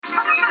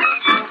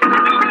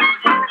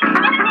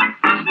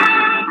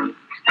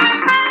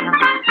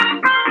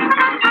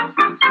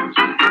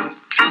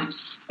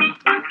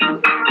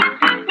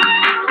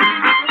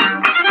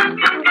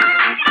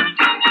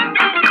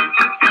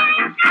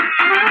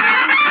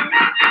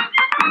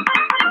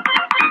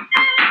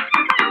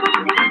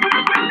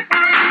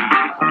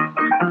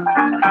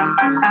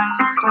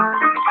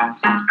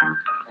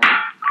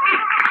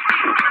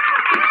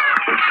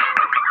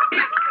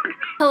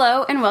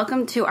Hello and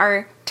welcome to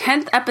our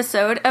 10th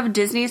episode of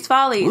Disney's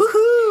Follies.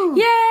 Woohoo!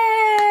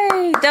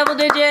 Yay! Double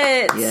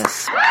digits!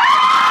 Yes.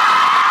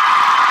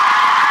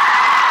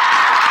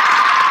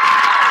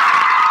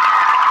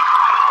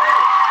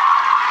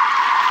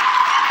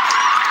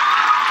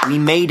 We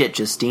made it,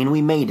 Justine.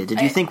 We made it.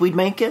 Did you think we'd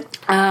make it?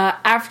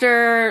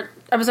 After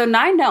episode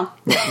 9? No.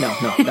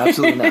 No,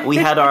 absolutely not. We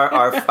had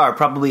our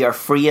probably our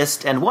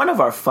freest and one of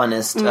our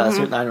funnest,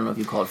 certainly, I don't know if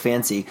you call it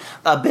fancy,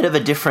 a bit of a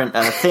different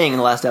thing in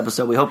the last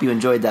episode. We hope you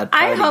enjoyed that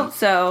party. I hope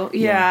so,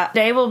 yeah.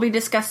 Today we'll be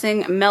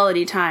discussing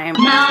Melody Time.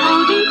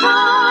 Melody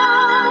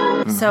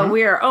Time! So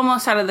we are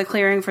almost out of the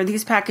clearing for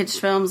these packaged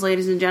films,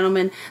 ladies and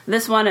gentlemen.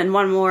 This one and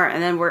one more,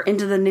 and then we're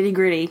into the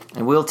nitty-gritty.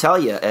 And we'll tell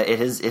you, it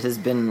has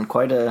been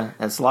quite a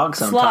slog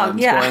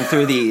sometimes going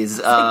through these.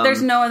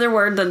 There's no other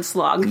word than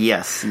slog.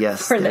 Yes.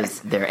 For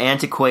this. They're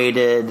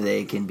antiquated,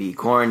 they can be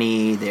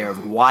corny, they're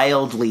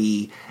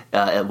wildly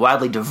a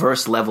wildly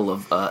diverse level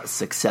of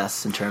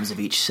success in terms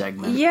of each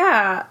segment.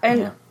 Yeah,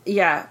 and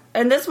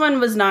this one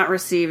was not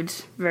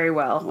received very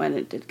well when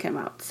it did come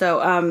out.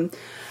 So,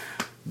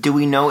 do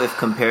we know if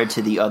compared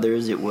to the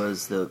others it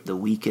was the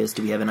weakest?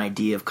 Do we have an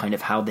idea of kind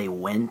of how they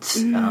went?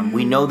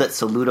 We know that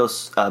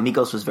Saludos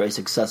Amigos was very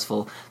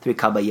successful, Three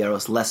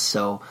Caballeros less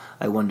so.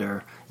 I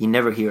wonder, you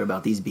never hear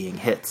about these being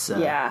hits.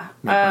 I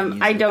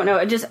don't know.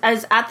 It just,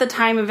 as at the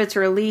time of its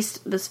release,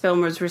 this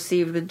film was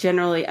received with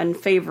generally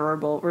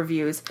unfavorable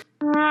reviews.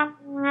 And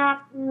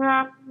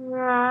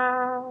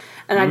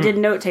I did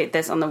notate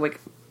this on the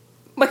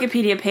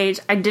Wikipedia page.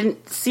 I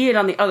didn't see it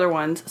on the other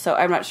ones, so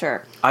I'm not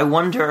sure. I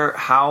wonder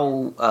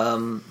how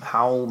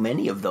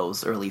many of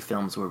those early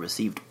films were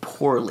received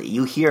poorly.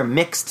 You hear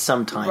mixed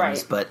sometimes,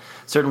 right. But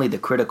certainly the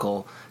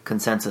critical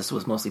consensus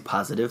was mostly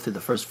positive through the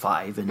first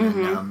 5, and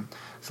then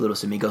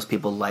Saludos Amigos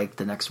people liked.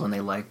 The next one they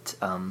liked.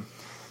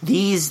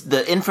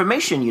 The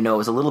information,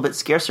 is a little bit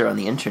scarcer on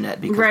the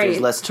internet because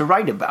there's less to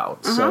write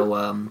about.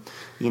 So,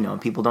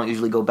 people don't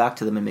usually go back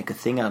to them and make a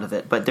thing out of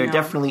it. But there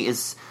definitely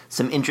is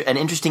an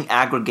interesting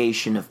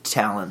aggregation of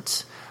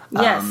talent.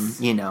 Yes.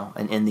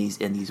 in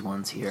these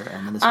ones here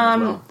and in this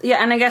one as well.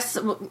 Yeah, and I guess,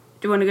 do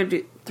you want to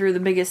go through the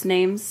biggest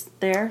names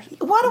there?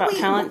 Why don't we?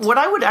 Talent? What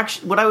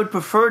I would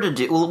prefer to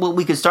do. Well,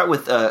 we could start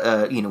with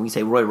we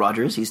say Roy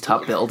Rogers. He's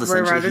top billed.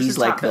 Essentially, Roy Rogers he's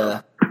like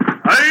the.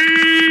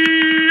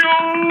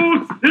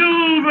 Hey-o,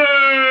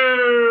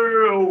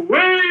 Silver!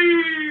 Away!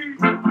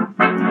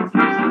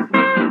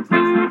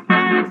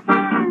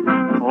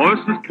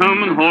 Horses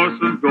come and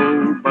horses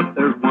go, but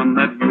there's one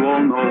that you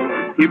all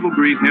know. People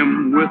greet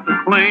him with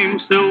acclaim.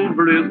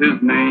 Silver is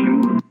his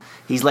name.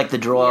 He's like the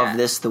draw of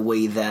this, the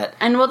way that...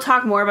 And we'll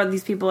talk more about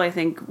these people, I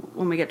think,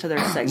 when we get to their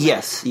segment.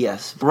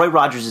 Yes. Roy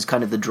Rogers is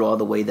kind of the draw,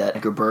 the way that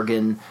Edgar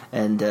Bergen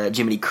and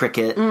Jiminy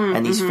Cricket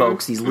and these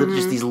folks,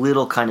 just these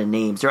little kind of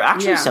names. There are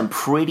actually some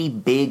pretty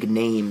big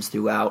names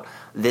throughout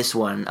this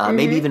one,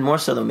 maybe even more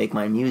so than Make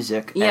Mine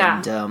Music.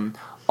 Yeah. And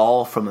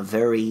all from a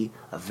very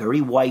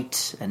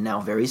white and now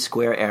very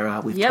square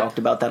era. We've talked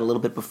about that a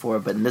little bit before,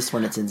 but in this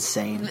one it's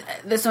insane.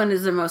 This one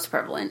is the most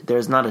prevalent.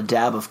 There's not a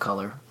dab of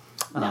color.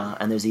 No.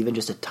 And there's even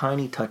just a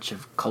tiny touch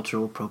of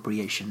cultural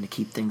appropriation to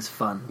keep things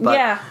fun.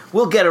 But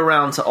we'll get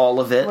around to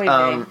all of it.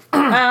 Roy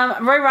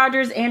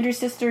Rogers, Andrews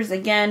Sisters,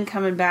 again,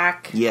 coming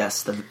back.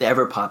 Yes, the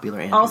ever-popular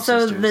Andrews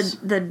Sisters.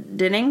 Also, the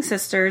Dinning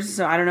Sisters,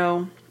 so I don't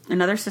know,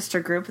 another sister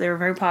group. They were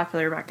very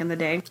popular back in the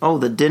day. Oh,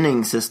 the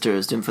Dinning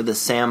Sisters, for the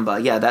samba.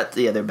 Yeah,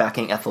 they're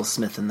backing Ethel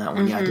Smith in that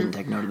one. Yeah, I didn't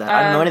take note of that.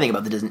 I don't know anything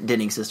about the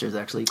Dinning Sisters,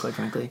 actually, quite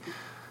frankly.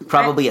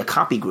 Probably a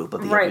copy group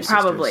of the other sisters.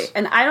 Probably.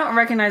 And I don't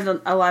recognize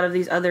a lot of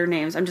these other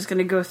names. I'm just going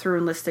to go through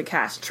and list the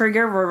cast.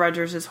 Trigger, Roy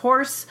Rogers'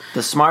 horse.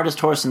 The smartest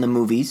horse in the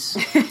movies,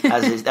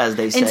 as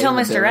they say. Until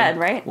Mr. Ed,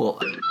 right? Well,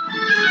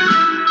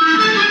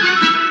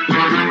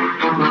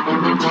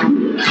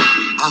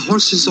 a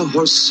horse is a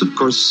horse, of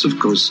course,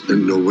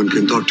 and no one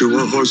can talk to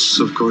a horse,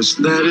 of course.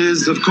 That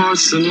is, of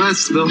course,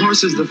 unless the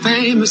horse is the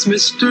famous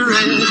Mr.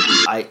 Ed.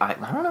 I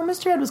don't know,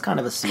 Mr. Ed was kind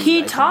of a seed.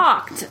 He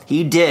talked.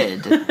 He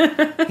did.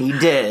 He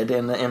did,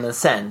 in a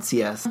sense,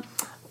 yes.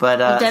 But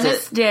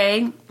Dennis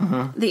Day,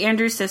 the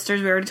Andrews Sisters,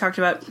 we already talked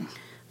about.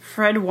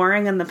 Fred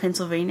Waring and the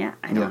Pennsylvania.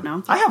 I don't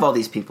know. I have all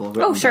these people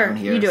written down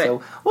here. You do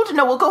so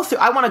we'll go through.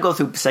 I want to go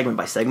through segment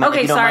by segment.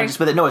 Okay, if you don't sorry. mind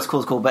just with it. No, it's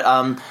cool. But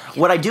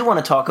what I do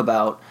want to talk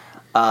about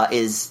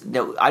is,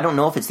 I don't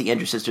know if it's the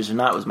Andrews Sisters or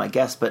not. It was my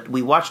guess, but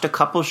we watched a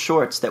couple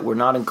shorts that were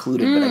not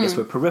included, but I guess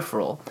were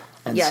peripheral.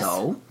 And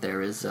so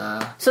there is.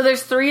 So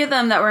there's 3 of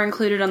them that were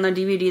included on the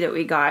DVD that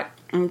we got.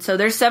 And so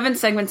there's 7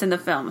 segments in the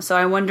film. So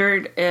I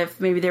wondered if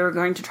maybe they were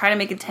going to try to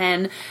make it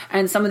 10,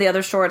 and some of the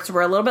other shorts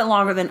were a little bit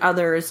longer than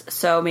others.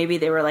 So maybe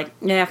they were like,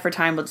 for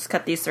time, we'll just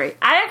cut these 3.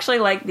 I actually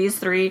like these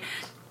 3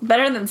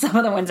 better than some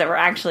of the ones that were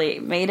actually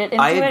made it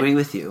into I agree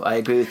with you.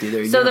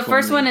 They're so the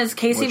first one is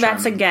Casey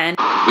Bats Again.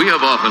 We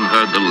have often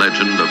heard the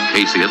legend of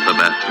Casey at the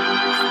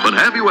Bat. But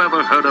have you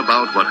ever heard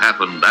about what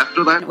happened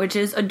after that? Which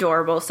is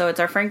adorable. So it's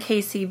our friend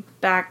Casey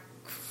back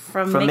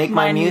from Make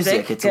My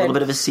Music. It's a little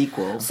bit of a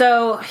sequel.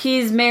 So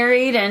he's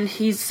married and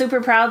he's super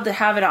proud to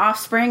have an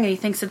offspring, and he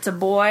thinks it's a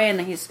boy,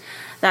 and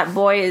that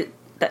boy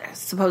that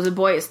supposed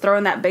boy is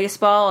throwing that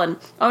baseball, and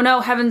oh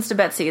no, heavens to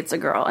Betsy, it's a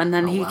girl. And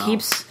then he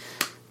keeps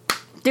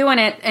doing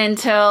it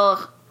until,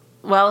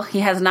 well,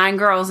 he has 9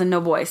 girls and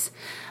no boys.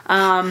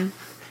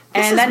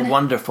 This is a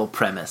wonderful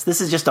premise.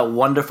 This is just a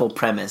wonderful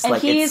premise. And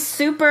like he's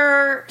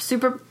super,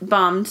 super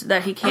bummed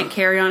that he can't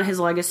carry on his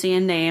legacy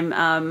and name.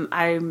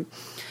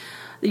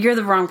 You're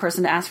the wrong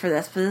person to ask for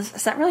this, but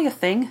is that really a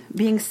thing?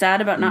 Being sad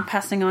about not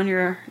passing on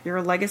your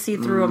legacy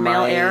through a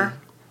male heir?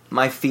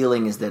 My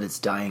feeling is that it's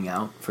dying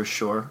out, for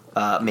sure.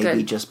 Maybe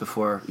Good. just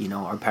before,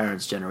 our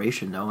parents'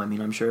 generation, though. I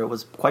mean, I'm sure it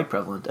was quite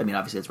prevalent. I mean,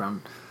 obviously it's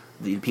around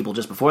the people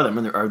just before them,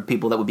 and there are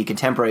people that would be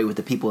contemporary with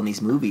the people in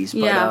these movies.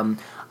 But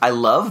I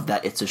love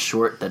that it's a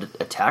short that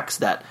attacks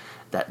that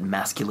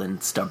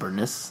masculine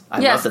stubbornness.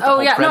 I love that the whole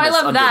I premise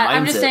love that.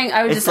 I'm undermines just it. saying,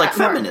 I was it's just like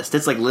feminist.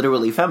 It's like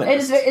literally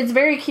feminist. It's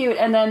very cute,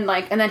 and then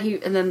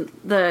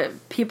the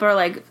people are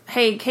like,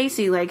 "Hey,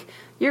 Casey, like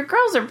your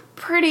girls are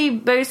pretty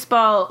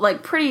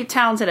pretty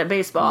talented at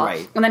baseball."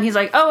 Right. And then he's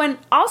like, "Oh, and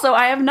also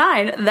I have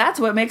 9. That's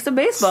what makes a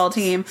baseball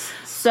team."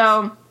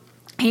 So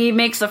he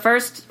makes the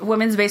first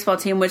women's baseball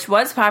team, which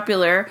was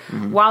popular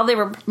while they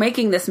were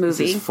making this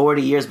movie. This is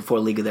 40 years before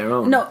League of Their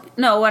Own.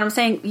 No, what I'm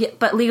saying,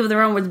 but League of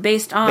Their Own was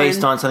based on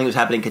something that was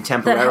happening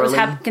contemporarily. That was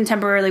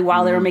contemporarily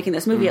while they were making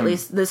this movie. At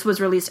least this was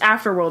released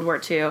after World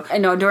War II. I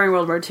know during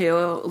World War II,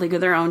 League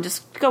of Their Own.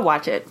 Just go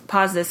watch it.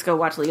 Pause this. Go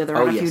watch League of Their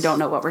Own if you don't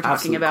know what we're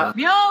talking about.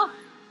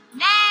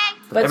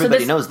 But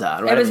everybody knows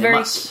that, right? It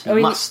was You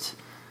must.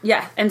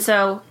 Yeah, and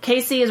so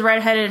Casey is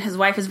redheaded, his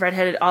wife is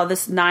redheaded, all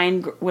this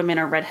 9 women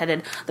are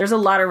redheaded. There's a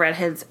lot of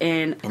redheads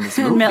in this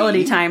movie.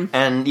 Melody Time.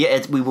 And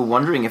we were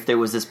wondering if there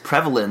was this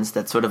prevalence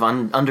that's sort of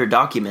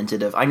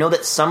underdocumented of, I know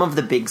that some of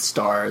the big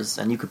stars,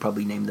 and you could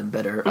probably name them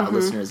better,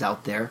 listeners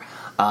out there,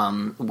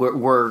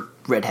 were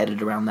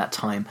redheaded around that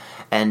time.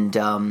 And,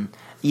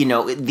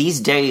 these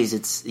days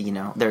it's,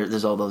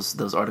 there's all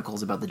those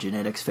articles about the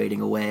genetics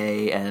fading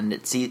away, and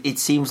it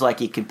seems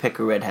like you can pick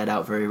a redhead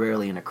out very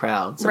rarely in a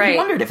crowd. So I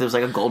wondered if there was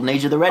like a golden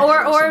age of the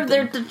redhead or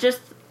they're just,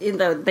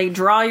 they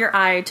draw your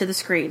eye to the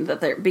screen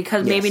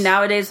because maybe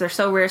nowadays they're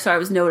so rare, so I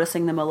was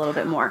noticing them a little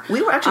bit more.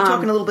 We were actually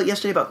talking a little bit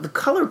yesterday about the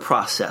color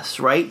process,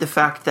 right? The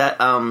fact that,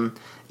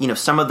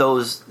 some of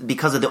those,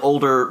 because of the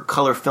older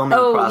color filming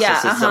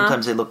processes,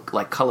 sometimes they look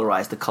like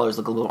colorized. The colors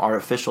look a little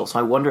artificial. So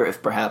I wonder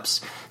if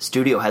perhaps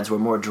studio heads were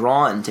more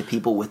drawn to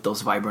people with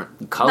those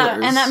vibrant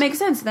colors. And that makes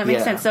sense.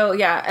 So,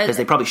 because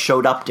they probably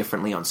showed up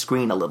differently on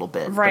screen a little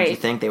bit. Right. Don't you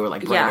think? They were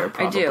like brighter,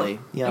 probably.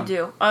 I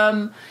do.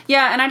 And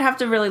I'd have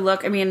to really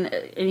look. I mean,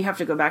 and you have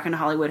to go back into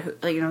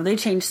Hollywood. They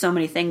changed so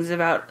many things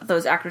about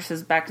those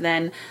actresses back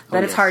then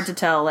that it's hard to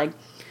tell,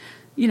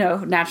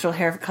 natural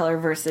hair color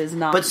versus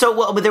not.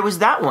 But there was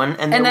that one,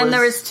 and then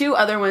there was 2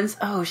 other ones.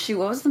 Oh shoot,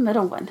 what was the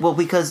middle one? Well,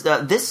 because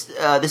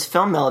this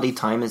film Melody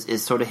Time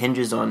is sort of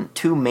hinges on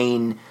 2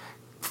 main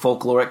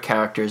folkloric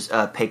characters,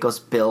 Pecos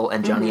Bill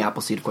and Johnny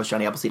Appleseed. Of course,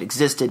 Johnny Appleseed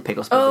existed.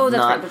 Pecos Bill did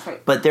not. That's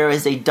right. But there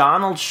is a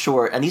Donald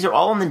Short, and these are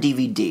all on the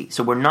DVD,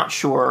 so we're not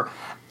sure.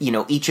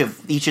 Each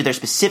of their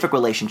specific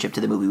relationship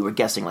to the movie. We're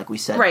guessing, like we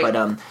said, right.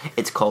 But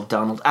it's called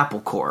Donald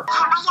Applecore.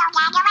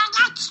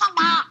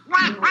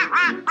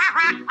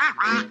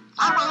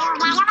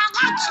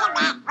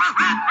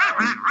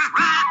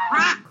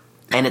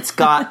 And it's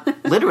got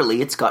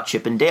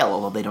Chip and Dale,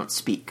 although they don't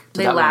speak.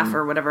 So they laugh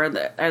or whatever.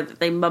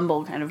 They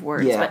mumble kind of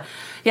words. Yeah.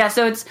 But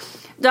so it's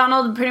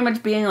Donald pretty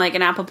much being like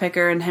an apple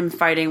picker and him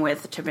fighting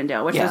with Chip and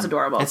Dale, which was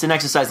adorable. It's an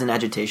exercise in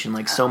agitation,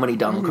 like so many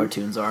Donald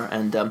cartoons are.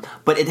 And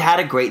but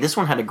this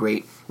one had a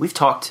great. We've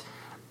talked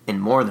in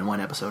more than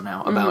one episode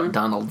now about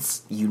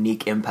Donald's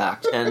unique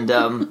impact, and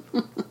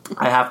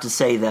I have to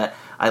say that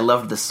I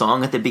loved the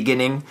song at the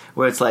beginning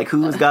where it's like,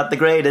 "Who's got the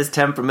greatest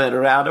temperament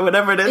around?" or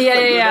whatever it is.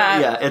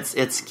 Yeah.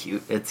 It's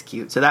cute. It's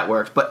cute. So that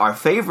works. But our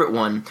favorite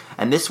one,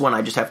 and this one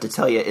I just have to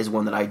tell you, is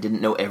one that I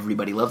didn't know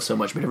everybody loved so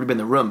much, but everybody in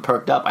the room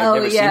perked up. I'd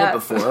never seen it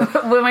before.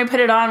 When we put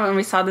it on, when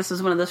we saw this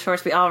was one of the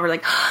shorts, we all were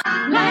like,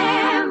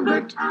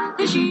 Lambert,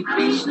 the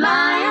sheepish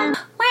lion.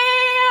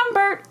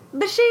 Lambert,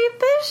 the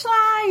sheepish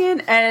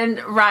lion.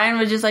 And Ryan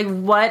was just like,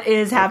 what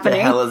is happening? What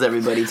the hell is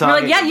everybody talking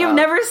about? We're like, you've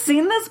never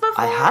seen this before?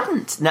 I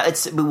hadn't. Now,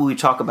 we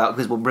talk about,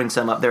 because we'll bring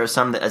some up. There are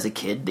some that as a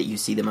kid that you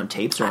see them on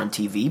tapes or on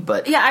TV,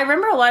 but... Yeah, I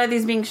remember a lot of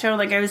these being shown.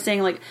 Like I was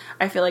saying, like,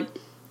 I feel like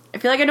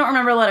I don't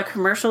remember a lot of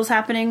commercials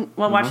happening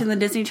while watching the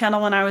Disney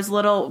Channel when I was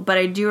little, but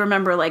I do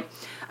remember, like,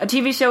 a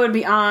TV show would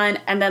be on,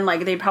 and then,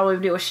 like, they'd probably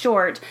do a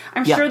short.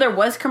 I'm sure there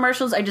was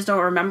commercials, I just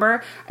don't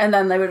remember, and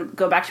then they would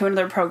go back to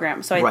another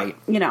program. So,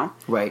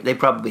 Right. They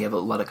probably have a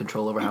lot of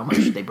control over how much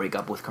they break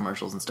up with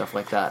commercials and stuff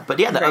like that. But,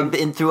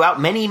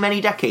 throughout many, many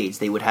decades,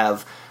 they would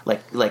have,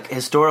 like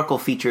historical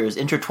features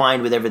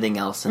intertwined with everything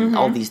else, and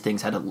all these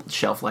things had a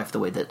shelf life the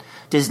way that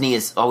Disney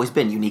has always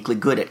been uniquely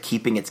good at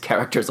keeping its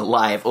characters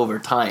alive over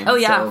time. Oh,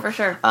 yeah, for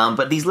sure.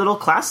 But these little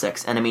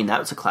classics, and I mean,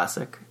 that was a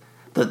classic.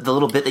 The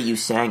little bit that you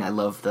sang, I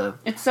love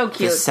it's so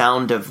cute. The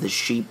sound of the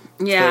sheep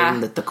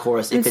thing, that the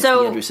chorus, if it's the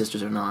Andrews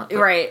Sisters or not. But.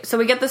 Right. So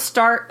we get the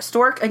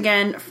stork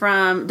again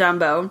from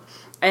Dumbo,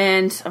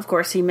 and of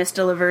course he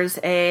misdelivers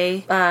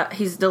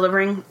he's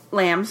delivering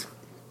lambs.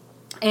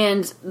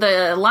 And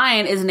the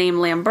lion is named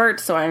Lambert,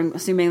 so I'm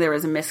assuming there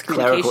was a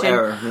Clerical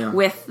error, miscommunication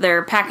with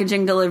their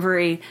packaging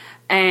delivery.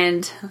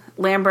 And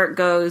Lambert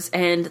goes,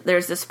 and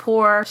there's this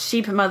poor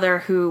sheep mother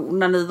who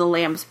none of the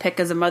lambs pick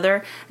as a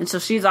mother, and so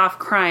she's off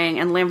crying,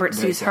 and Lambert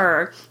Very sees sad.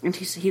 her, and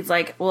he's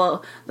like,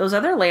 well, those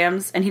other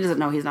lambs, and he doesn't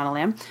know he's not a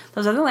lamb,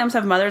 those other lambs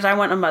have mothers, I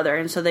want a mother,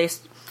 and so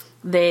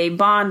they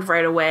bond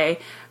right away.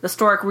 The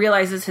stork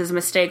realizes his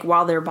mistake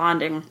while they're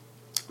bonding,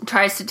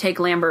 tries to take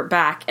Lambert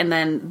back, and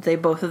then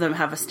both of them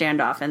have a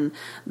standoff, and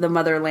the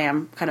mother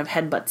lamb kind of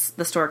headbutts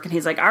the stork, and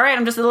he's like, all right,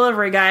 I'm just a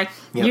delivery guy.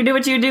 Yep. You do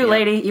what you do, Yep.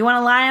 lady. You want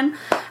a lion?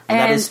 And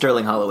that is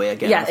Sterling Holloway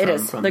again. Yeah, it from-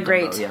 is. from The Dumbo.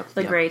 great. Yeah,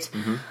 The yeah. great.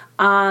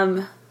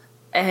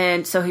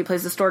 And so he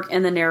plays the stork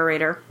and the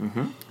narrator.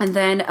 And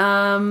then...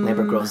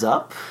 Lambert grows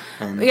up.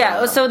 And,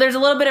 yeah, so there's a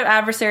little bit of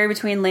adversary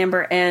between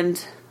Lambert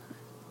and,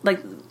 like,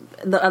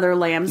 the other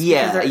lambs.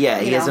 Yeah, because they're, yeah,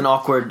 you he has know, an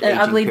awkward an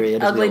aging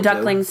period, as we ugly all do.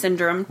 duckling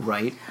syndrome.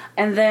 Right.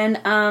 And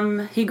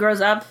then he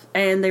grows up,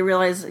 and they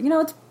realize,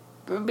 it's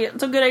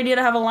a good idea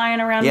to have a lion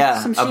around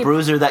Yeah, some a sheep.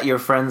 bruiser that you're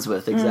friends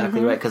with,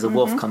 exactly right, because a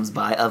wolf comes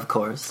by, of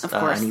course.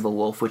 An evil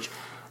wolf, which,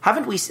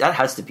 haven't we, that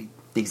has to be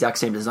the exact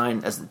same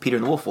design as Peter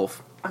and the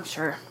Wolf. I'm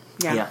sure.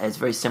 Yeah. Yeah, it's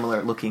very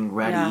similar looking,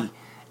 ratty,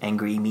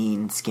 angry,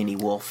 mean, skinny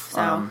wolf.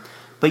 So-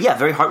 But yeah,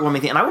 very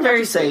heartwarming thing. And I would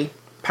Very actually say,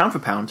 pound for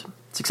pound,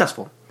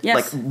 successful. Yes.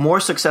 Like, more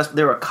successful.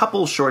 There are a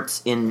couple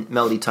shorts in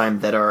Melody Time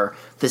that are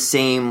the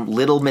same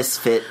little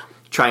misfit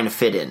trying to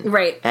fit in.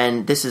 Right.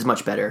 And this is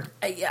much better.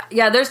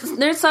 Yeah,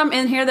 there's some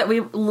in here that we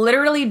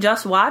literally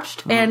just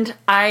watched, and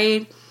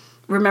I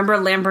remember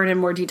Lambert in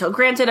more detail.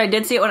 Granted, I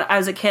did see it when I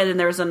was a kid, and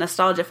there was a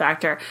nostalgia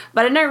factor,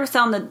 but I never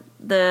saw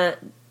the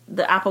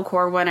Apple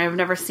Core one. I've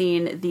never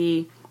seen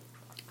the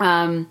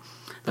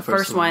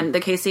first one, the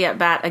Casey at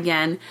Bat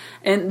again,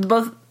 and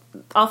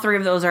all three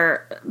of those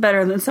are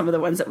better than some of the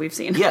ones that we've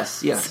seen.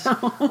 Yes.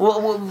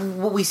 Well,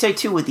 what we say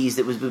too with these,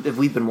 that was if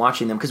we've been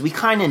watching them, because we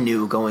kind of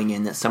knew going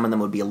in that some of them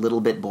would be a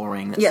little bit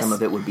boring, that Yes. some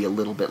of it would be a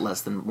little bit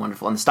less than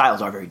wonderful, and the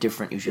styles are very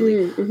different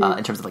usually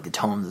in terms of like the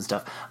tones and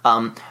stuff.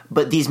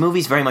 But these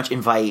movies very much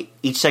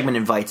each segment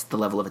invites the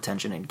level of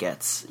attention it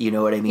gets. You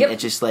know what I mean? Yep.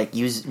 It's just like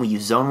you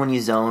zone when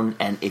you zone,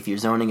 and if you're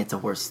zoning, it's a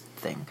worse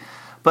thing.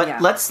 But Yeah.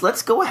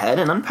 let's go ahead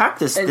and unpack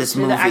this do the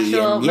movie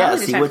actual and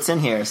Melody see Time. what's in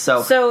here.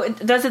 So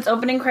it does its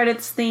opening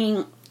credits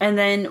thing, and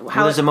then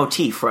how there's a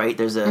motif, right?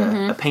 There's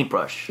a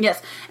paintbrush. Yes,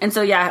 and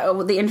so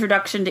the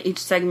introduction to each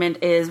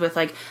segment is with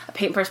like a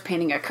paintbrush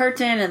painting a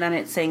curtain, and then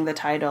it's saying the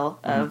title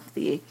of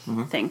the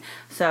thing.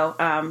 So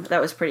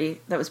that was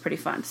pretty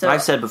fun. So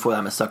I've said before that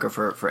I'm a sucker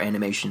for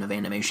animation of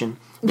animation.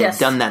 They've Yes.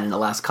 done that in the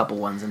last couple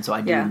ones, and so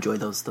I do Yeah. enjoy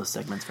those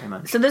segments very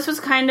much. So this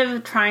was kind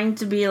of trying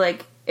to be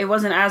like, it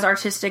wasn't as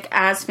artistic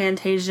as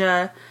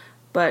Fantasia,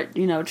 but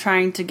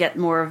trying to get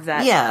more of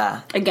that. Yeah.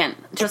 Again,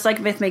 just like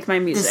with Make My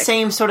The Music.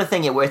 same sort of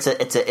thing where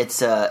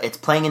it's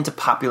playing into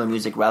popular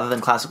music rather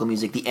than classical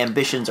music. The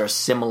ambitions are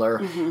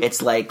similar.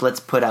 It's like, let's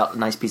put out a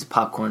nice piece of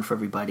popcorn for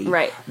everybody.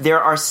 Right.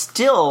 There are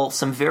still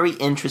some very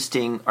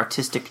interesting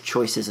artistic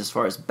choices as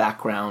far as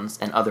backgrounds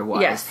and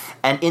otherwise. Yes.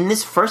 And in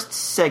this first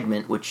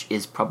segment, which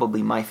is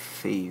probably my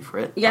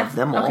favorite Yeah, of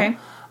them all, okay.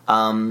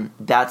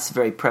 That's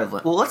very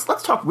prevalent. Well, let's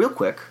talk real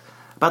quick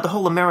about the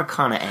whole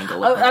Americana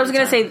angle. I was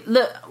going to say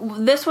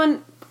this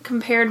one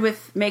compared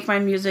with Make My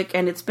Music,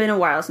 and it's been a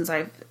while since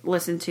I've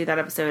listened to that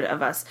episode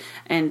of us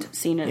and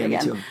seen it Yeah, me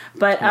again. too.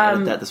 But I'll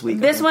edit that this week, I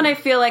this think. one I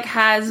feel like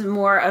has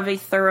more of a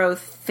thorough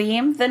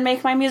theme than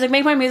Make My Music.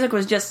 Make My Music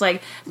was just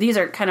like, these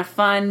are kind of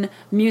fun,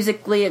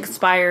 musically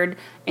inspired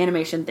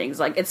animation things.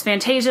 Like, it's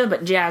Fantasia,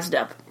 but jazzed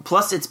up.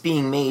 Plus, it's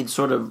being made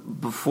sort of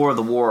before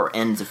the war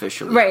ends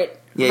officially. Right.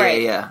 Yeah,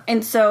 right. yeah.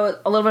 And so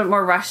a little bit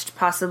more rushed,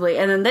 possibly.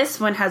 And then this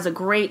one has a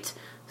great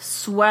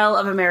swell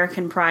of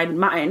American pride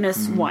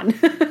minus one.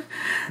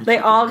 They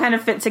all kind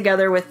of fit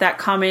together with that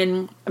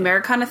common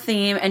Americana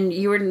theme. And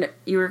you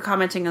were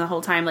commenting the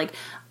whole time, like,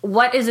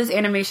 what is this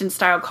animation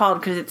style called?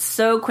 Because it's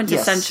so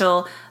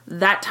quintessential,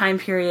 that time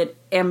period,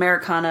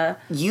 Americana.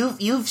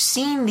 You've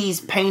seen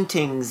these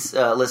paintings,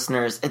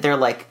 listeners. They're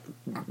like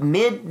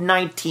mid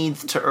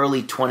 19th to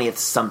early 20th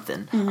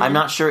something. I'm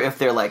not sure if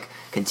they're like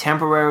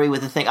contemporary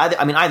with the thing.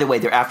 Either way,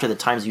 they're after the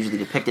times usually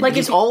depicted. Like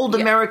these old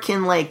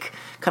American, like,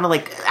 kind of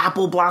like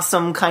apple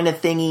blossom kind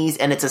of thingies,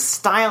 and it's a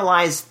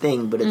stylized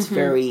thing, but it's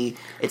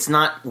it's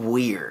not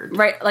weird.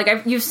 Right.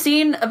 Like, you've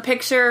seen a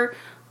picture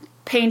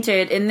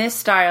painted in this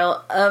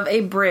style of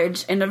a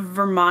bridge in a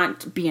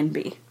Vermont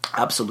B&B.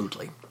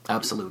 Absolutely.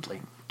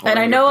 And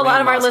I know a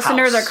lot of our grandma's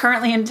listeners house. are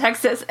currently in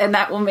Texas, and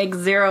that will make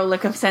zero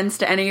lick of sense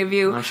to any of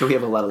you I'm sure we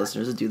have a lot of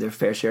listeners that do their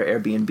fair share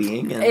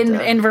Airbnb-ing.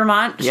 And, in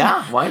Vermont.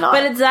 yeah, why not?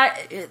 But it's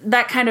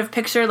that kind of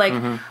picture,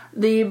 like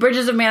the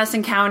bridges of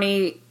Madison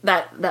County,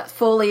 that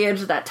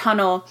foliage, that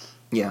tunnel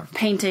yeah.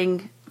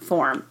 painting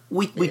form.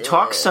 We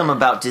talk some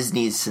about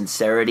Disney's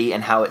sincerity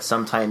and how it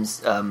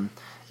sometimes,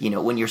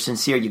 when you're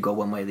sincere, you go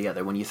one way or the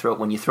other. When you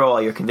throw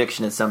all your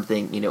conviction at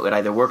something, it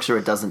either works or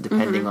it doesn't,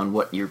 depending on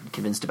what you're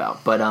convinced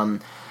about. But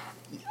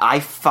I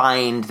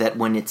find that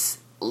when it's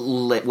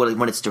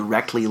when it's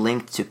directly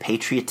linked to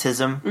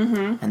patriotism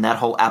and that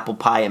whole apple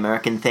pie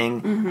American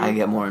thing, I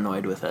get more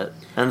annoyed with it.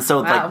 And so,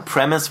 like,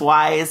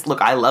 premise-wise,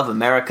 look, I love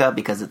America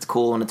because it's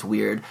cool and it's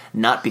weird,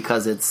 not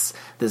because it's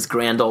this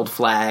grand old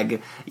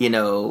flag, you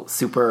know,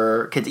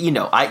 super... You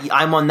know,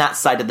 I'm on that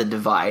side of the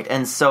divide.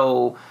 And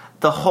so...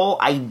 the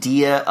whole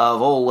idea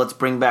of, let's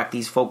bring back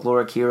these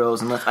folkloric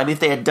heroes, and if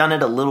they had done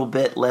it a little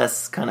bit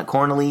less kind of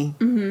cornily,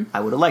 I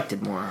would have liked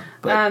it more.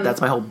 But that's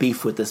my whole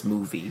beef with this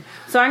movie.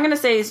 So I'm going to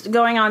say,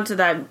 going on to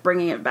that,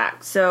 bringing it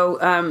back. So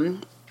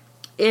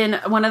in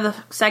one of the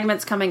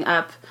segments coming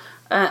up,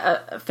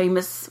 a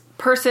famous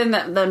person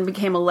that then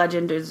became a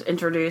legend is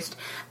introduced,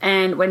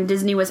 and when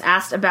Disney was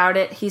asked about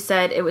it, he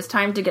said it was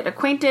time to get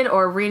acquainted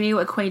or renew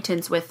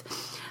acquaintance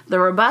with the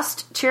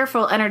robust,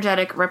 cheerful,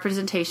 energetic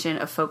representation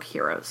of folk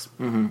heroes.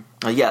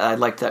 Yeah, I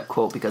liked that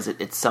quote because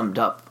it summed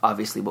up,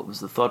 obviously, what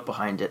was the thought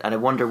behind it. And I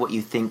wonder what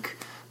you think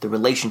the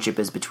relationship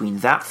is between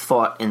that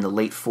thought in the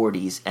late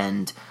 40s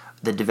and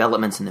the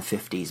developments in the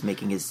 50s,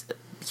 making his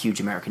huge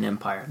American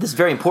empire. This is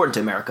very important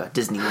to America,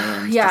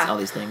 Disneyland, all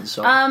these things.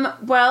 So.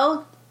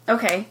 Well,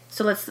 okay,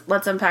 so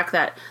let's unpack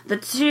that. The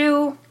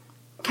two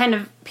kind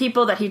of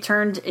people that he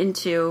turned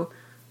into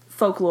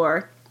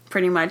folklore,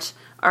 pretty much,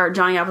 are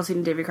Johnny Appleseed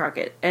and Davy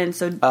Crockett. And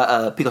so...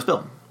 Pecos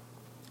Bill.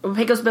 Well,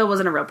 Pecos Bill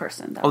wasn't a real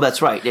person, though. Oh,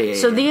 that's right. Yeah.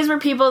 So these were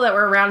people that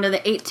were around in the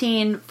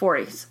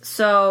 1840s.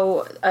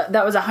 So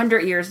that was 100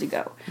 years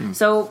ago.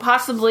 So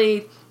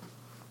possibly...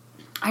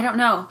 I don't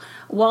know.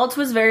 Walt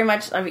was very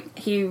much... I mean,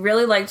 he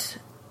really liked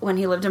when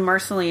he lived in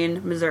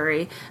Marceline,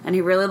 Missouri, and he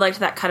really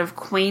liked that kind of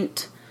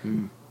quaint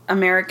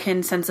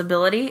American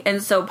sensibility.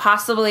 And so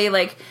possibly,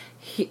 like...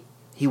 He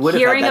would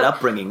have had that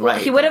upbringing,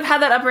 right? He would have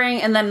had that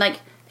upbringing, and then,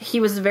 like... He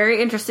was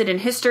very interested in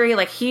history.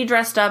 Like, he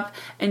dressed up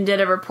and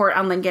did a report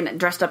on Lincoln,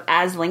 dressed up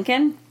as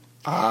Lincoln.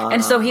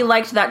 And so he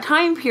liked that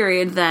time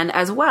period then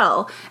as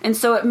well. And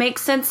so it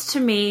makes sense to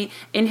me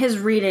in his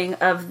reading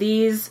of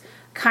these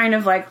kind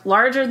of, like,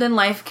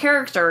 larger-than-life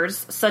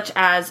characters, such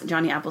as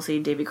Johnny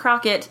Appleseed, Davy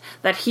Crockett,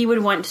 that he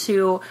would want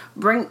to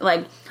bring,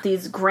 like,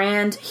 these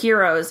grand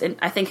heroes. And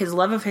I think his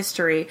love of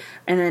history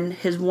and then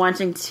his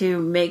wanting to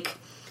make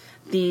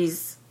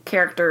these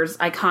characters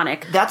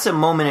iconic. That's a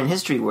moment in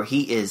history where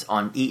he is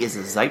a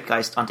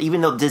zeitgeist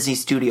even though Disney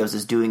Studios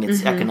is doing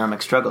its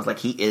economic struggles, like,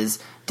 he is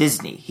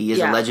Disney. He is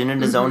a legend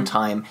in his own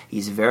time.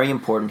 He's very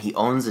important. He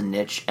owns a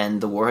niche, and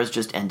the war has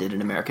just ended,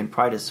 and American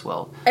pride is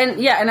swelled. And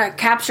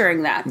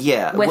capturing that.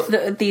 Yeah.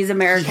 With these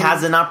American... He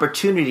has an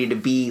opportunity to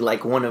be,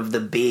 like, one of the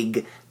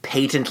big,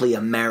 patently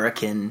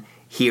American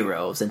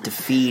heroes and to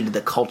feed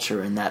the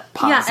culture in that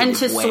positive way. Yeah, and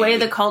to sway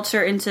the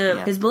culture into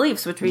his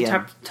beliefs, which we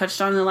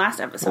touched on in the last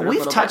episode. Well,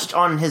 we've touched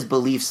on his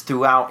beliefs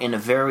throughout in a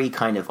very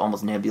kind of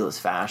almost nebulous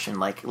fashion.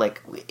 Like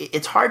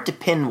it's hard to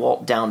pin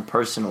Walt down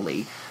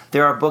personally.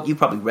 There are books, you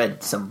probably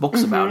read some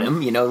books about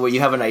him, you know, where you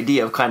have an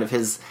idea of kind of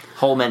his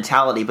whole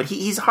mentality, but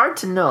he's hard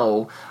to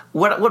know.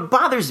 What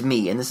bothers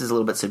me, and this is a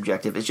little bit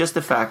subjective, is just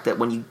the fact that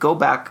when you go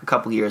back a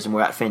couple years and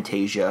we're at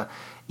Fantasia,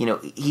 you know,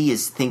 he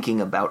is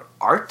thinking about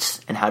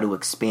art and how to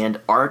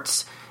expand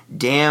arts.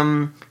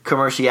 Damn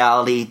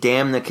commerciality,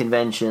 damn the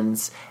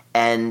conventions.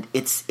 And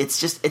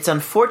it's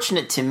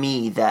unfortunate to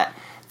me that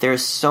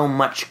there's so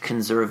much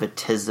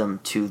conservatism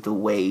to the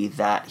way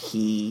that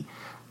he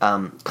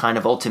kind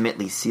of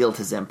ultimately sealed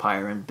his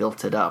empire and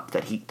built it up.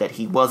 That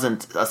he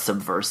wasn't a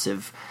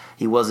subversive.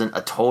 He wasn't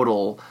a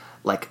total,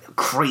 like,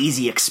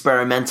 crazy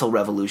experimental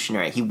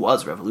revolutionary. He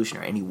was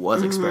revolutionary and he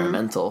was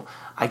experimental.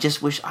 I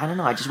just wish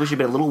it'd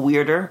been a little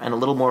weirder and a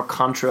little more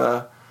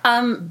contra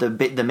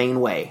the main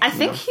way. I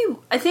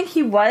think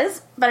he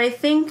was, but I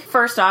think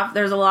first off,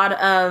 there's a lot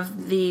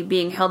of the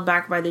being held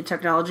back by the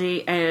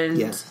technology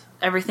and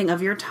everything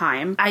of your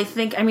time. I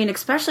mean,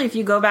 especially if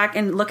you go back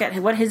and look at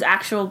what his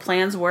actual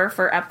plans were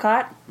for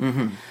Epcot.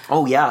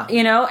 Oh yeah,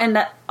 you know, and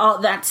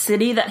that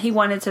city that he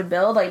wanted to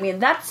build. I mean,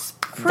 that's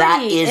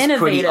pretty innovative.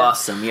 Pretty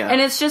awesome, yeah.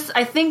 And it's just,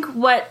 I think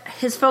what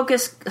his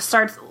focus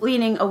starts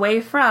leaning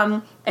away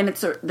from, and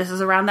this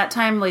is around that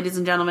time, ladies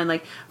and gentlemen,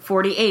 like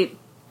 48.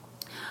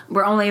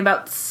 We're only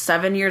about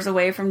 7 years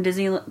away from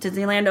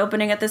Disneyland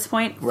opening at this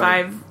point.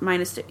 Right. 5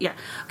 minus 2. Yeah.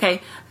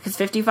 Okay. Because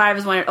 55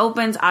 is when it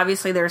opens.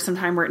 Obviously, there's some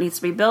time where it needs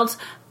to be built.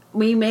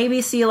 We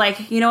maybe see,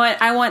 like, you know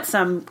what? I want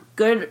some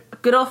good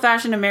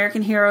old-fashioned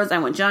American heroes. I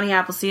want Johnny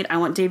Appleseed. I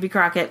want Davy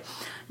Crockett.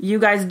 You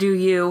guys do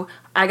you.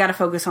 I got to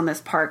focus on this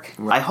park.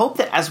 I hope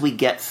that as we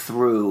get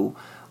through,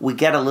 we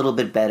get a little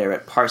bit better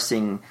at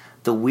parsing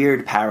the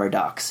weird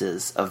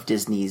paradoxes of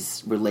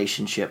Disney's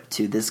relationship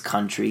to this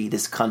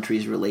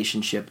country's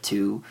relationship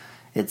to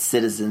its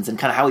citizens, and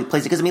kind of how he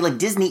plays it. Because, I mean, like,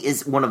 Disney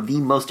is one of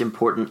the most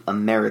important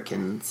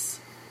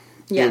Americans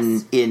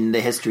in the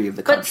history of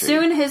the country. But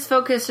soon his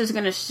focus is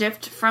going to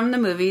shift from the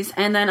movies,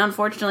 and then,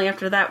 unfortunately,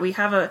 after that, we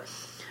have a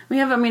We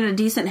have, a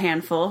decent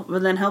handful,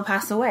 but then he'll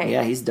pass away.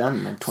 Yeah, he's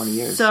done in 20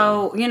 years.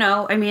 So,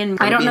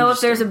 I don't know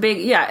if there's a big...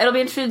 Yeah, it'll be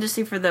interesting to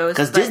see for those.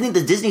 Because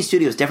the Disney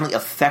studio is definitely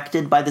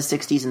affected by the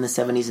 60s and the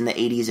 70s and the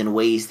 80s in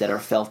ways that are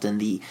felt in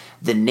the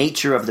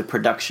nature of the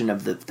production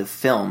of the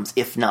films,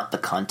 if not the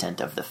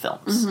content of the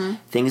films. Mm-hmm.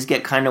 Things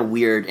get kind of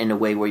weird in a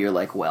way where you're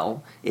like,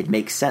 well, it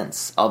makes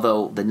sense.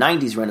 Although the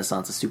 90s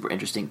Renaissance is super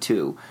interesting,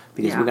 too,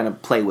 because we're going to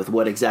play with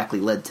what exactly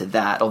led to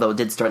that, although it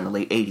did start in the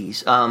late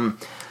 80s.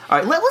 All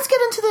right, let's get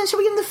into the... Shall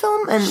we get into the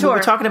film? And sure. We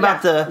were talking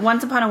about the...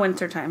 Once Upon a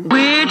Winter Time.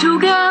 We're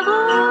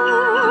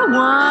together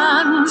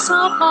once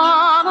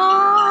upon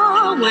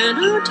a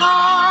winter time.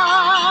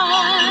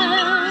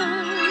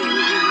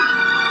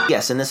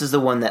 Yes, and this is the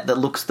one that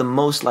looks the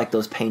most like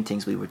those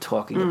paintings we were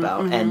talking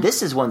about. Mm-hmm. And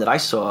this is one that I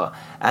saw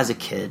as a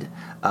kid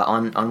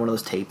on one of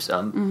those tapes,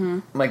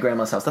 my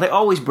grandma's house, that I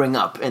always bring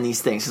up in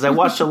these things. Because I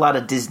watched a lot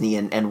of Disney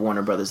and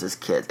Warner Brothers as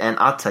kids. And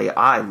I'll tell you,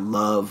 I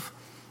love...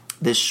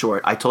 this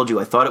short. I told you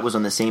I thought it was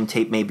on the same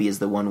tape maybe as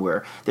the one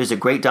where there's a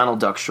great Donald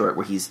Duck short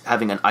where he's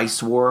having an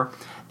ice war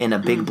in a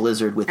big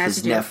blizzard with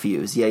his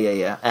nephews.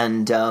 Yeah.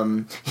 And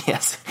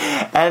yes.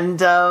 And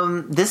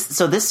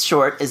this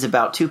short is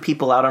about two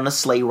people out on a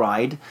sleigh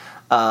ride,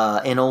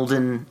 an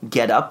olden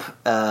get-up,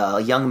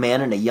 a young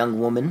man and a young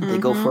woman. They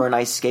go for an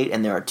ice skate,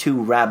 and there are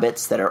two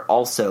rabbits that are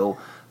also...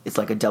 It's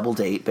like a double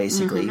date,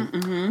 basically,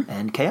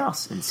 and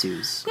chaos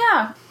ensues.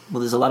 Yeah. Well,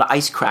 there's a lot of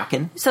ice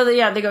cracking. So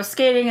they go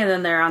skating, and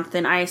then they're on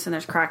thin ice, and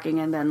there's cracking,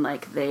 and then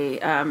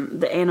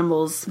the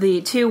animals,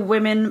 the two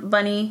women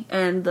bunny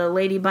and the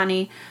lady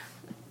bunny,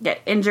 get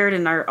injured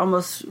and are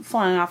almost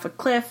falling off a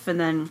cliff, and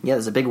then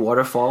there's a big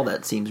waterfall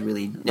that seems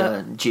really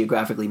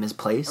geographically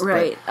misplaced.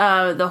 Right.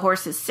 The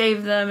horses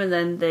save them, and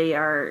then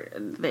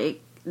they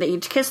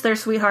each kiss their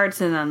sweethearts,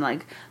 and then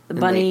the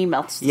bunny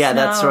melts the snow.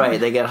 That's right.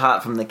 They get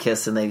hot from the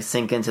kiss and they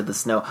sink into the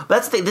snow.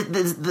 But that's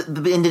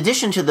in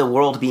addition to the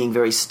world being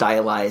very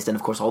stylized, and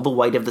of course all the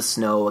white of the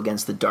snow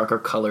against the darker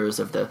colors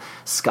of the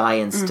sky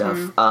and stuff.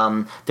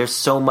 There's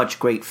so much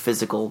great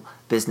physical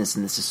business,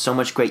 and this is so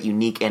much great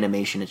unique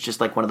animation. It's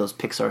just like one of those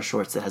Pixar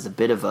shorts that has a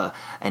bit of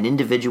an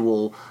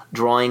individual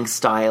drawing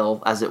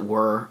style, as it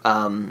were.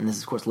 And this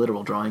is of course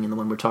literal drawing in the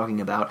one we're talking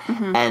about,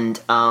 and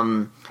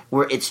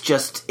where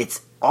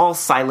it's all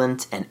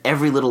silent, and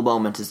every little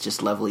moment is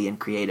just lovely and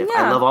creative.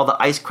 Yeah. I love all the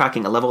ice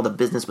cracking. I love all the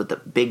business with the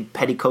big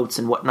petticoats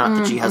and whatnot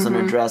that she has on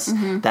her dress.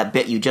 That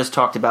bit you just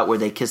talked about where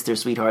they kiss their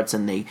sweethearts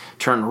and they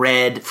turn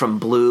red from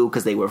blue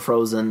because they were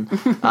frozen,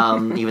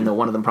 even though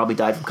one of them probably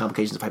died from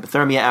complications of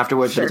hypothermia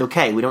afterwards, but it's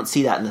okay. We don't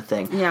see that in the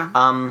thing. Yeah.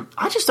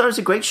 I just thought it was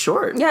a great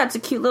short. Yeah, it's a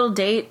cute little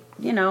date,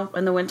 in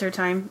the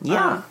wintertime.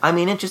 Yeah.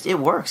 It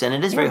works, and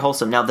it is very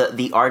wholesome. Now,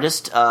 the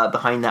artist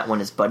behind that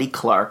one is Buddy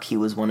Clark. He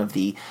was one of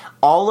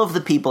all of the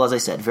people, as I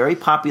said, very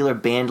popular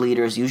band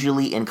leaders,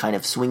 usually in kind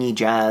of swingy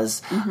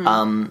jazz,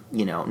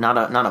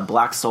 not a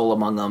black soul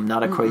among them,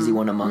 not a crazy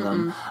one among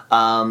them.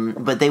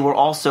 But they were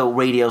also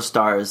radio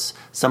stars,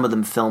 some of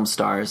them film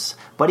stars.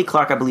 Buddy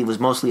Clark, I believe, was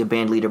mostly a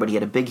band leader, but he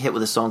had a big hit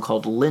with a song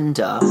called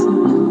Linda.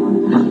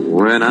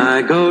 When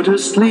I go to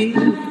sleep,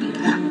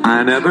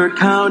 I never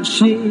count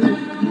sheep.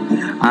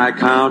 I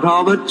count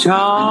all the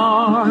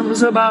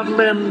charms about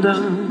Linda.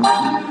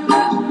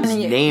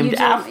 Named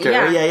after.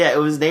 Yeah. It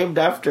was named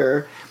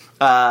after...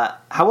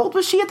 how old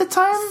was she at the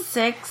time?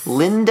 6.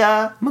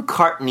 Linda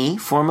McCartney,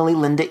 formerly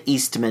Linda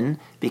Eastman,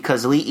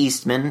 because Lee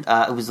Eastman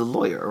was a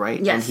lawyer, right?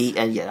 Yes.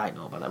 And I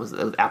know about that.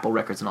 It was Apple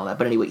Records and all that.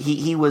 But anyway,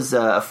 he was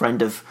a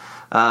friend of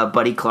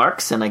Buddy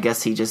Clark's, and I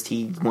guess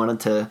he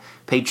wanted to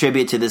pay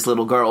tribute to this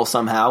little girl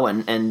somehow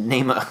and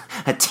name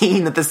a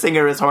teen that the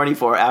singer is horny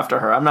for after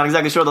her. I'm not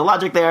exactly sure the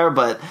logic there,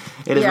 but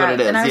it is what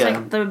it is. And I was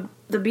like,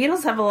 the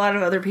Beatles have a lot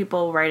of other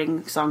people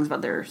writing songs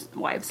about their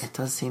wives. It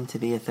does seem to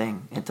be a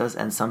thing. It does,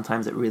 and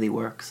sometimes it really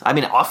works. I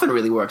mean, it often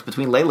really works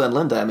between Layla and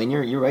Linda. I mean,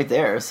 you're right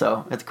there,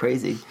 so it's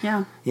crazy.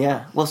 Yeah.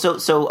 Yeah. Well,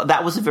 so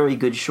that was a very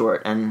good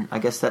short, and I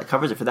guess that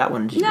covers it for that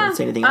one. Did you want to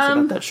say anything else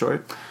about that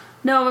short?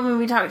 No, I mean,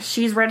 we talked.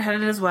 She's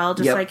redheaded as well,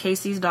 just like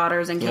Casey's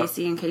daughters and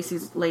Casey and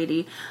Casey's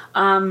lady.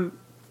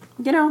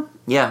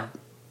 Yeah.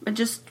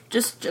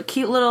 Just a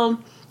cute little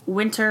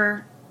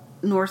winter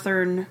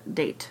northern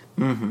date.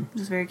 Mm-hmm.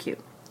 Just very cute.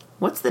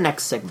 What's the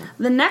next segment?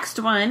 The next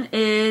one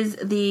is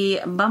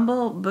the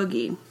Bumble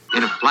Boogie.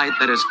 In a flight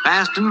that is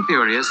fast and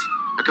furious,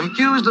 a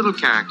confused little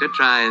character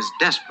tries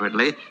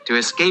desperately to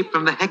escape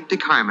from the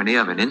hectic harmony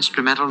of an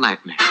instrumental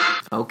nightmare.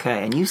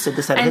 Okay, and you said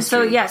this had a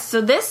history. So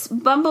this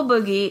Bumble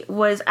Boogie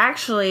was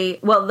actually,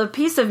 the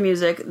piece of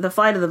music, The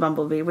Flight of the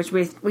Bumblebee, which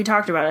we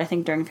talked about, I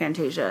think, during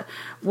Fantasia,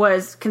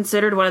 was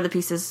considered one of the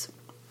pieces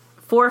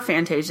for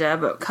Fantasia,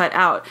 but cut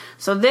out.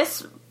 So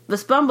this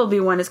Bumblebee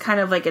one is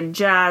kind of like a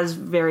jazz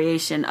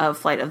variation of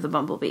Flight of the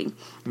Bumblebee.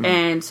 Mm-hmm.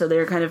 And so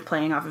they're kind of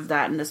playing off of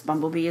that, and this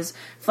Bumblebee is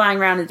flying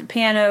around into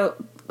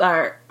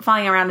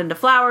flying around into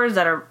flowers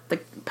that are, the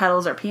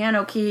petals are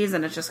piano keys,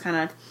 and it's just kind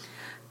of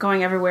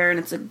going everywhere, and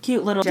it's a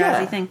cute little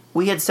jazzy thing.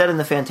 We had said in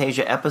the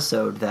Fantasia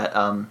episode that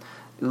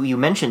you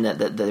mentioned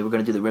that they were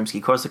going to do the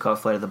Rimsky-Korsakov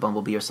Flight of the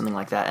Bumblebee or something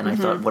like that, and I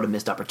thought, what a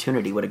missed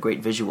opportunity, what a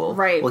great visual.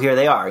 Right. Well, here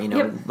they are,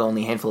 Yep.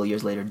 only a handful of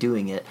years later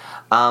doing it.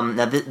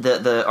 Now,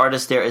 the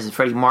artist there is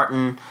Freddie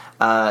Martin.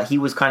 He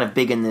was kind of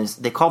big in this.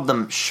 They called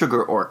them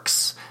sugar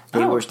orcs.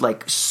 They were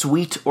like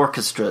sweet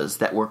orchestras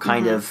that were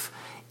kind of,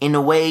 in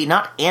a way,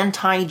 not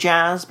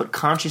anti-jazz, but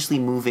consciously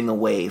moving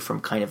away from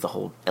kind of the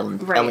whole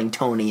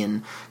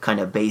Ellingtonian kind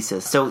of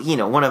basis. So,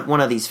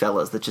 one of these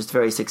fellas that's just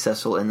very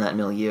successful in that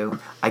milieu.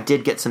 I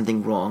did get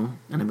something wrong,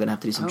 and I'm going to have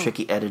to do some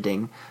tricky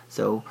editing.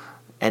 So,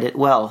 edit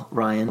well,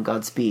 Ryan.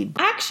 Godspeed.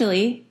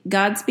 Actually,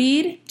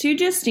 Godspeed to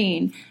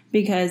Justine,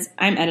 because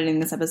I'm editing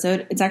this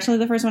episode. It's actually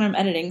the first one I'm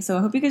editing, so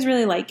I hope you guys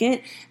really like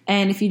it.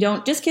 And if you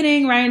don't, just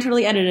kidding, Ryan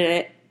totally edited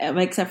it.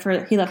 Except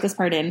for he left this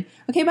part in.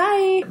 Okay,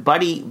 bye.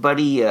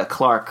 Buddy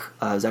Clark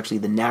is actually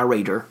the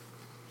narrator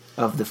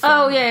of the film.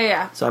 Oh,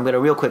 yeah. So I'm going to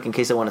real quick, in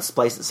case I want to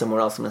splice it somewhere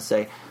else, I'm going to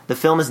say the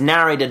film is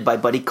narrated by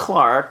Buddy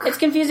Clark. It's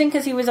confusing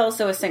because he was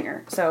also a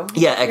singer. So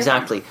yeah,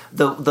 exactly.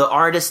 The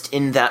artist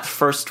in that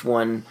first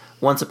one,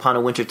 Once Upon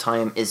a Winter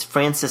Time, is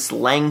Frances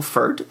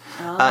Langford.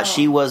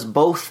 She was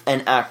both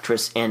an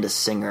actress and a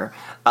singer.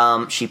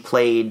 She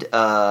played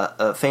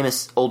a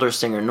famous older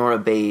singer, Nora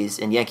Bayes,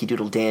 in Yankee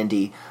Doodle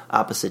Dandy,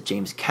 opposite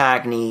James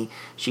Cagney.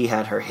 She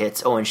had her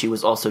hits. Oh, and she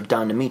was also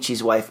Don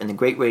Amici's wife in the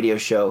great radio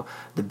show,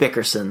 The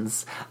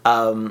Bickersons,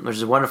 which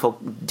is a wonderful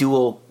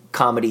dual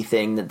comedy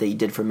thing that they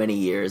did for many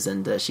years,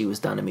 and she was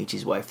Don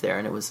Amici's wife there,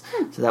 and it was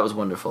so that was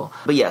wonderful.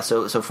 But yeah,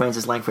 so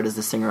Frances Langford is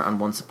the singer on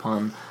Once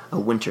Upon a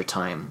Winter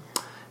Time.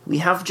 We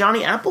have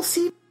Johnny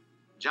Appleseed.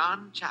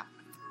 John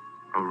Chapman,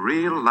 a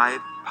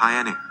real-life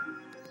pioneer.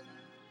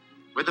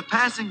 With the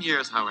passing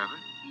years, however,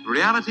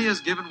 reality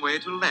has given way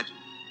to legend.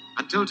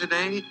 Until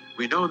today,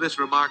 we know this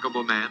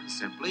remarkable man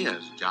simply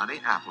as Johnny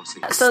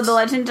Appleseed. So the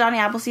legend Johnny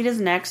Appleseed is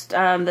next,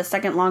 the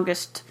second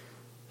longest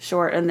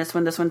short in this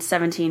one's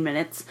 17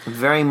 minutes.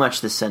 Very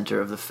much the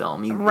center of the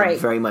film. Right.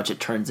 Very much it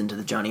turns into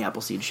the Johnny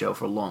Appleseed show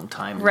for a long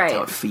time. And Right. That's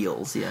how it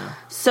feels, yeah.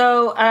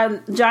 So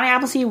Johnny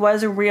Appleseed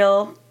was a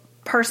real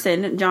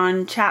person,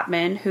 John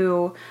Chapman,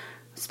 who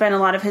spent a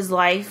lot of his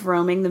life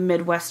roaming the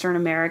Midwestern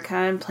America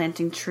and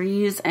planting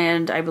trees,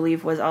 and I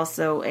believe was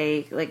also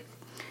a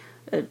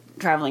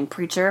traveling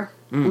preacher.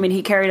 I mean,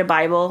 he carried a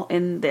Bible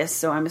in this,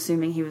 so I'm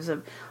assuming he was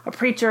a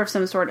preacher of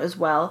some sort as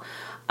well.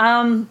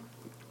 A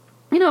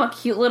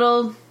cute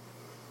little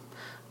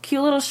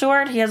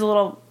short. He has a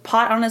little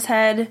pot on his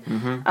head.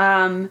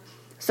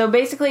 So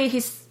basically,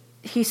 he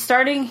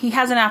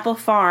has an apple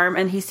farm,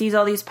 and he sees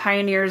all these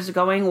pioneers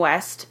going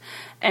west,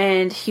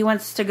 and he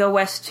wants to go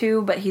west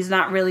too, but he's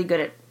not really good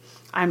at,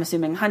 I'm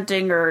assuming,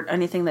 hunting or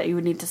anything that you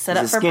would need to set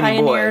He's up a for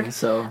skinny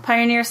boy,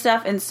 pioneer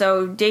stuff. And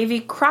so Davy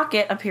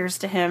Crockett appears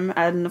to him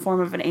in the form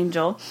of an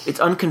angel. It's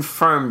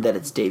unconfirmed that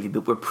it's Davy,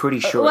 but we're pretty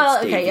sure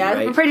it's Davy,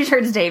 right? We're pretty sure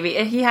it's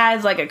Davy. He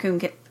has like a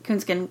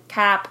coonskin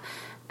cap,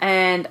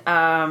 and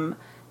I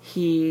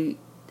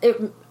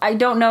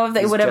don't know if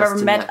they would have ever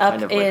met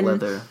up in.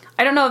 Leather.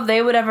 I don't know if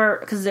they would ever,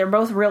 because they're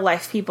both real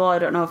life people. I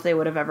don't know if they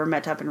would have ever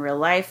met up in real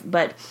life,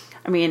 but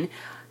I mean,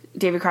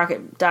 Davy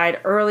Crockett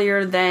died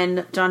earlier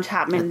than John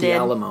Chapman At did. the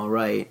Alamo,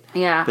 right?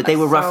 Yeah, but they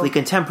were roughly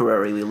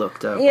contemporary. We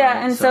looked up. Yeah,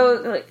 right? and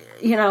so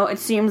it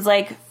seems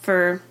like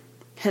for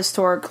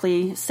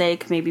historically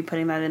sake, maybe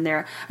putting that in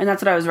there, and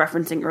that's what I was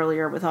referencing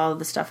earlier with all of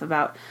the stuff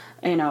about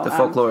the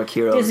folkloric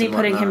heroes. Disney and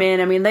putting whatnot. him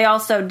in. I mean, they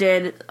also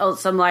did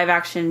some live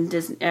action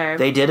Disney.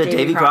 They did a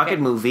Davy Crockett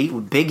movie,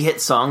 big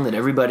hit song that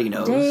everybody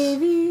knows.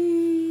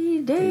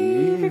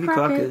 Davy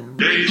Crockett.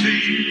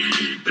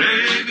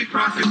 Davy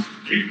Crockett,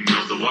 king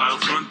of the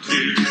wild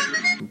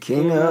frontier.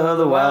 King of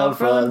the wild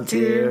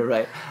frontier,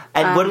 right.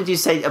 And what did you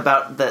say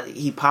about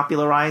he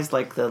popularized,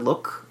 like, the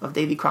look of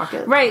Davy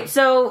Crockett? Right,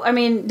 so, I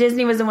mean,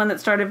 Disney was the one that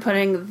started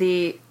putting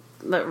the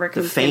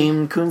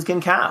famed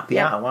coonskin cap,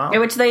 yeah, wow.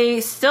 Which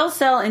they still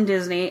sell in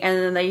Disney, and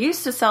then they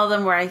used to sell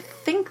them where I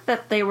think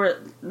that they were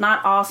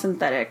not all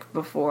synthetic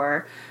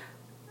before,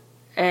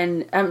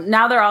 and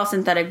now they're all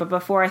synthetic, but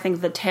before I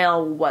think the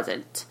tail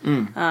wasn't.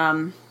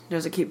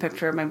 There's a cute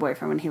picture of my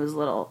boyfriend when he was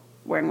little,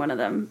 wearing one of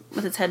them,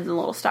 with his head in the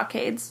little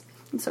stockades.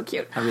 It's so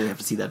cute. I really have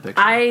to see that picture.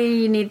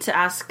 I need to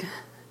ask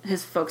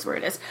his folks where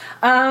it is.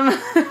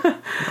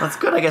 That's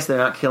good. I guess they're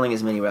not killing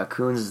as many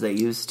raccoons as they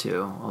used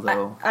to,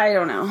 although I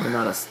don't know. They're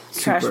not a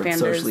Trash super pandas.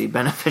 socially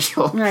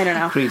beneficial I don't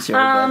know. creature.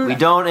 But we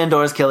don't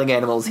endorse killing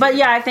animals here. But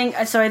yeah, I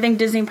think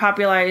Disney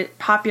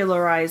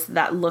popularized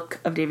that look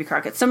of Davy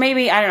Crockett. So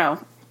maybe, I don't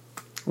know.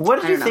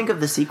 What did you think of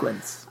the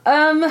sequence?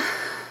 I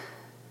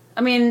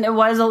mean, it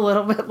was a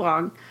little bit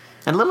long.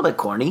 And a little bit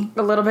corny.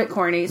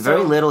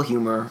 Very little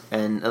humor,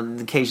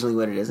 and occasionally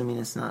when it is, I mean,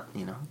 it's not,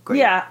 great.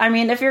 Yeah, I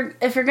mean, if you're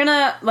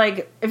gonna,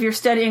 if you're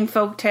studying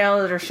folk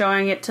tales or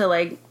showing it to,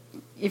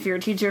 if you're a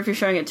teacher, if you're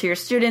showing it to your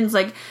students,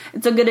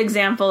 it's a good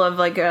example of,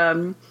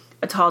 a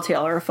tall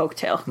tale or a folk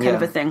tale kind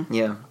of a thing.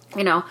 Yeah.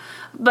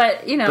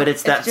 But But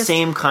it's that just,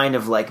 same kind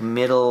of like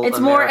middle. It's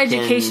more American,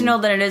 educational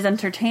than it is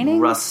entertaining.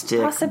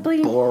 rustic,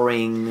 possibly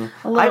boring.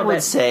 A little I would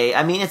bit. say.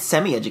 I mean, it's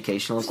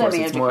semi-educational. Of course,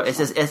 it's more. It's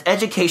as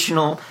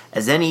educational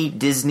as any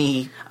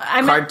Disney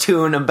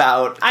cartoon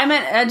about. I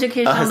meant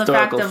educational in the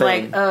fact historical of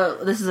thing. like,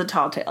 oh, this is a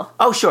tall tale.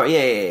 Oh, sure,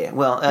 yeah.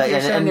 Well,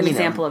 You're showing an you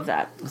example of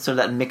that. Sort of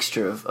that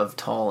mixture of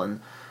tall and.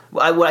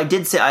 What I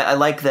did say, I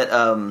like that.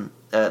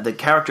 The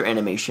character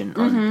animation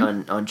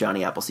on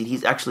Johnny Appleseed.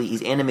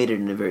 He's animated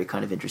in a very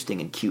kind of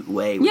interesting and cute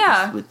way.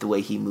 With the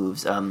way he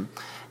moves.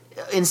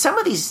 In some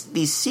of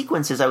these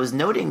sequences, I was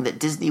noting that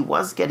Disney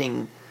was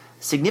getting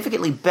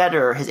significantly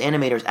better, his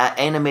animators, at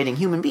animating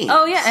human beings.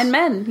 Oh yeah, and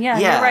men. Yeah,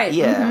 you're right.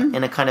 Yeah,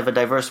 in a kind of a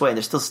diverse way.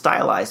 They're still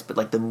stylized, but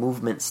like the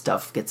movement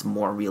stuff gets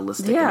more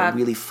realistic in a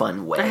really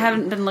fun way. I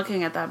haven't been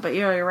looking at that, but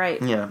you're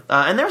right. Yeah,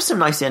 and there's some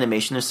nice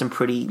animation. There's some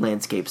pretty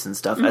landscapes and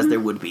stuff, as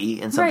there would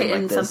be in something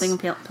like this.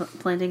 Something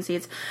planting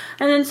seeds.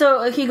 And then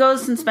so he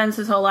goes and spends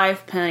his whole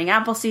life planting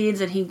apple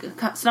seeds, and he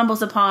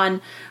stumbles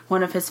upon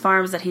one of his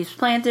farms that he's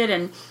planted,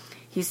 and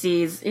he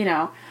sees,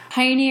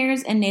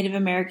 pioneers and Native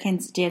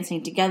Americans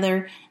dancing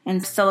together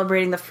and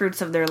celebrating the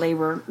fruits of their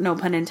labor, no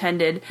pun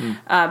intended,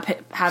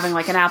 having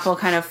like an apple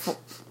harvest.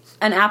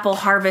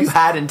 If you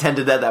had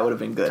intended that would have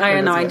been good.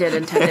 I know I did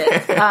intend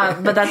it,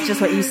 but that's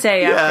just what you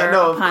say after. Yeah,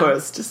 no, of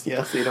course, just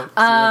so you don't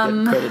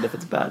get credit if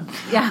it's bad.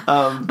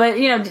 Yeah, but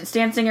it's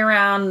dancing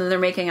around, and they're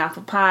making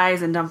apple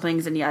pies and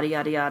dumplings and yada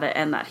yada yada,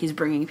 and that he's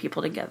bringing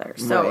people together.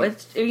 So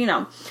it's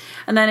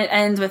and then it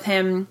ends with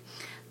him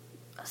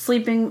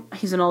sleeping.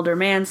 He's an older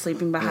man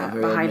sleeping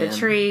behind a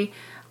tree.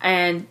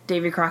 And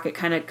Davy Crockett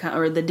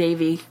the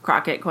Davy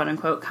Crockett, quote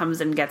unquote, comes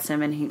and gets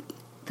him, and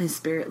his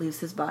spirit leaves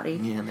his body.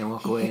 Yeah, and they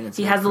walk away, and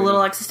he has a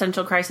little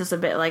existential crisis, a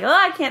bit like,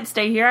 I can't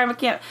stay here. I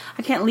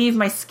can't leave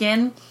my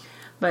skin.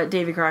 But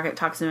Davy Crockett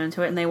talks him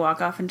into it, and they walk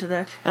off into the.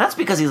 And that's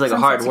because he's like a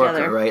hard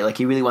worker, right? Like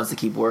he really wants to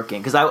keep working.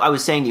 Because I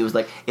was saying to you, it was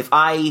like if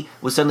I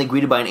was suddenly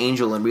greeted by an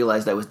angel and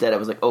realized I was dead, I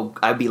was like,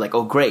 I'd be like,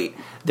 oh great,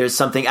 there's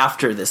something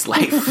after this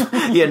life,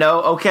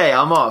 Okay,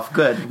 I'm off.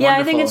 Good. Yeah, wonderful.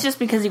 I think it's just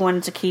because he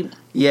wanted to keep.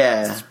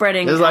 Yeah,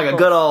 spreading. There's like a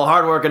good old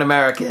hard-working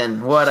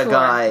American. What a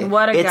guy!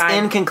 What a guy!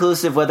 It's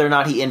inconclusive whether or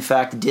not he in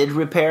fact did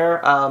repair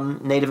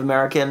Native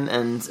American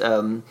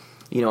and.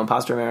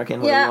 Imposter American,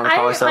 whatever you want to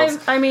call ourselves.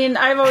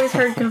 I've always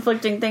heard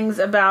conflicting things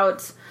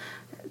about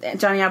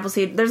Johnny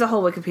Appleseed. There's a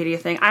whole Wikipedia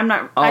thing.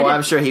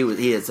 I'm sure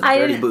he had some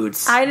dirty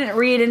boots. I didn't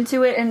read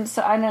into it, and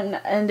so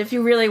and if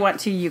you really want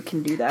to, you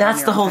can do that.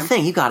 That's the whole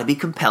thing. You got to be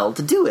compelled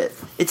to do it.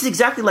 It's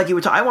exactly like you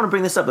were talking. I want to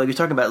bring this up, like you're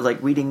talking about,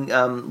 like reading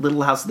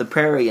Little House of the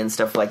Prairie and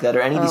stuff like that,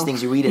 or any of these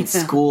things you read in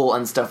school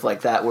and stuff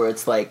like that, where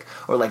it's like,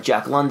 or like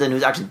Jack London,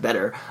 who's actually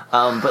better,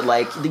 but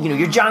like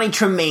your Johnny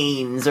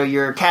Tremaines or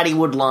your Caddy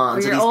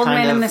Woodlawns, or your Old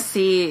Man in the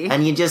Sea,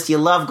 and you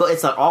love.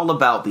 It's all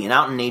about being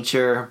out in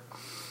nature.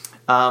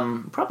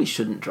 Probably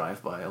shouldn't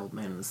drive by Old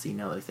Man in the Sea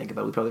now that I think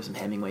about it. We probably have some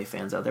Hemingway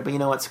fans out there, but you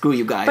know what? Screw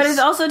you guys. But it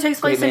also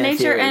takes place in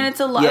nature, and it's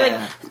a lot.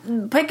 Yeah.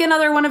 Like, pick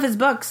another one of his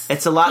books.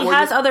 It's a lot. He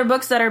has other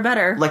books that are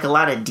better. Like a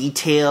lot of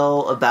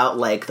detail about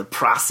like the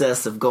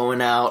process of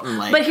going out and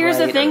like. But here's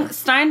the thing: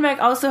 Steinbeck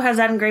also has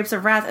that in Grapes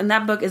of Wrath, and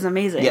that book is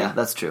amazing. Yeah,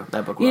 that's true.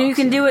 That book. You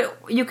can do it.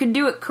 You can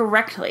do it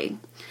correctly.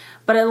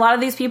 But a lot of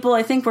these people,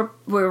 I think,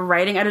 were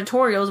writing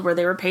editorials where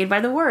they were paid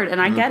by the word,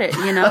 and I get it.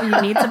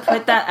 You need to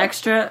put that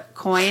extra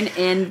coin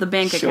in the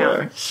bank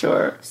account.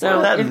 Sure.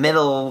 So that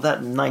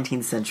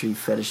 19th century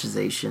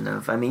fetishization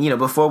of,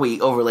 before we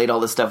overlaid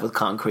all this stuff with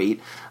concrete,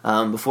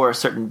 before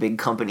certain big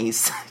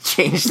companies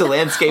changed the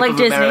landscape like of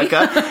Disney.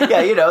 America.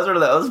 Yeah, sort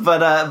of those.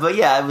 But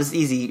yeah, it was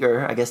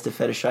easier, I guess, to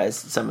fetishize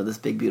some of this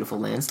big, beautiful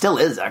land. Still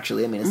is,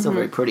 actually. It's still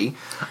very pretty.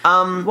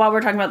 While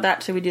we're talking about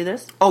that, should we do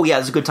this? Oh, yeah,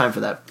 it's a good time for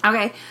that.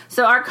 Okay,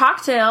 so our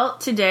cocktail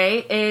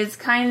today is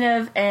kind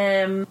of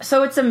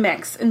so it's a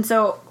mix, and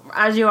so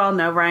as you all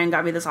know, Ryan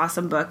got me this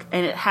awesome book,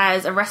 and it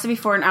has a recipe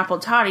for an apple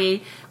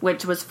toddy,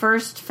 which was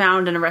first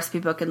found in a recipe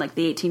book in like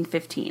the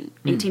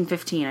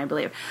 1815, I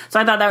believe. So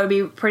I thought that would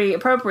be pretty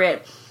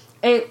appropriate.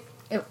 It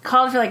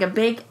called for like a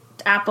baked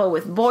apple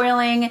with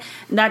boiling,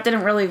 and that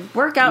didn't really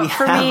work out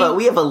for me.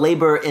 We have a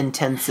labor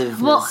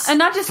intensive. Well, and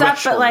not just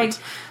threshold. That,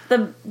 but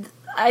like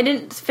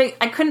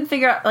I couldn't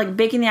figure out like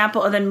baking the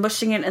apple and then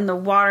mushing it in the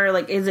water.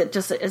 Like, is it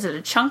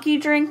a chunky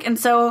drink? And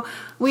so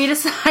we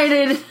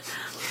decided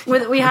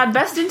we had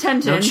best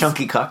intentions. No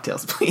chunky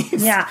cocktails,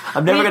 please. Yeah,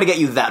 I'm never going to get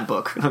you that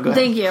book.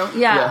 Thank you.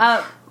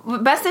 Yeah.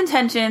 Best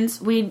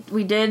intentions. We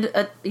did.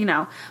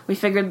 We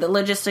figured that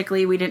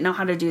logistically we didn't know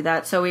how to do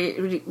that, so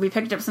we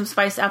picked up some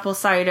spiced apple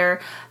cider,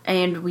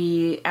 and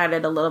we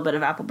added a little bit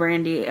of apple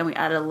brandy, and we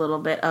added a little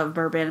bit of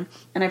bourbon,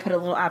 and I put a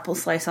little apple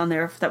slice on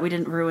there that we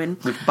didn't ruin.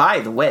 Which, by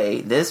the way,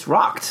 this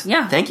rocked.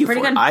 Yeah, thank you for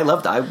good. it. I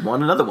loved it. I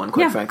want another one,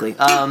 quite frankly.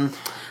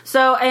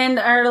 So, and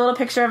our little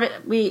picture of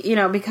it,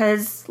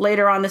 because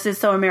later on this is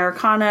so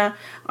Americana,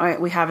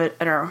 we have it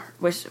in our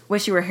Wish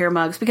You Were Here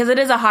mugs, because it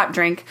is a hot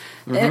drink.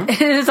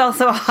 It is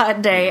also a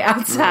hot day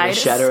outside.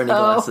 Shatter any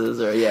glasses,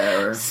 or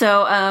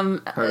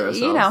hurt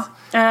ourselves.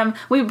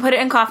 We put it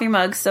in coffee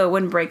mugs so it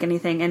wouldn't break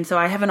anything. And so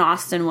I have an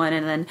Austin one,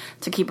 and then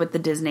to keep with the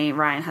Disney,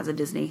 Ryan has a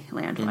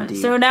Disneyland one.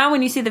 Indeed. So now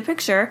when you see the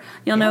picture,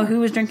 you'll know who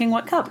was drinking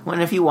what cup. Well,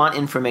 and if you want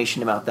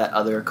information about that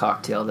other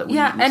cocktail that we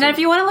and if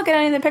you want to look at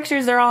any of the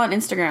pictures, they're all on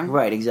Instagram.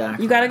 Right,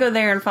 exactly. You got to go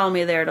there and follow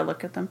me there to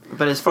look at them.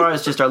 But as far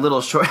as just our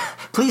little short,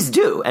 please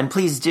do.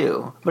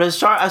 But as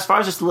far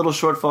as just a little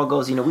shortfall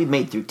goes, we've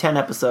made through 10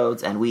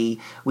 episodes, and we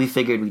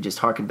figured we'd just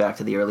harken back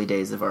to the early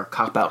days of our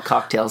cop-out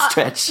cocktail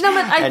stretch. No,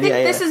 but I think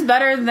this is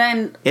better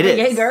than it the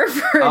is. Jaeger,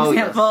 for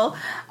example.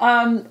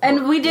 Yes.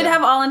 And we did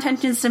have all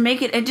intentions to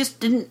make it. It just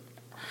didn't.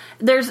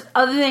 There's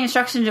other than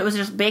instructions. It was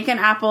just bacon,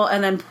 apple,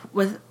 and then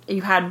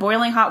you had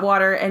boiling hot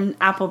water and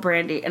apple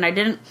brandy. And it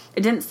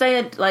didn't say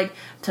it like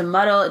to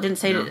muddle. It didn't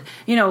say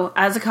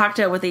as a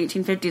cocktail with the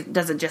 1850s.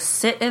 Does it just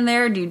sit in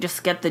there? Do you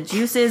just get the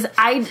juices?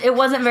 It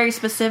wasn't very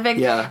specific.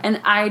 Yeah.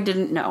 And I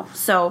didn't know.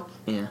 So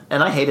yeah,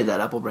 and I hated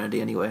that apple brandy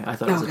anyway. I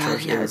thought it was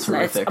atrocious. Yeah, it was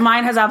horrific.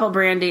 Mine has apple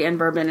brandy and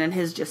bourbon, and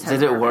his just has.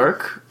 Did it bourbon.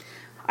 Work?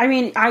 I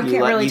mean, I can't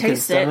really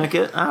taste it. You can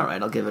stomach it? All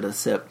right, I'll give it a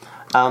sip.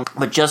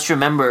 But just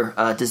remember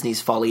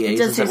Disney's Folliers.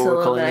 Is that what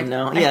we're calling them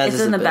now? Yeah,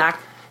 it's in the back.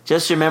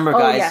 Just remember,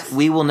 guys,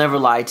 we will never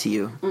lie to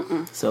you.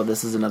 So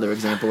this is another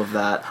example of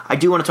that. I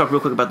do want to talk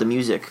real quick about the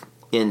music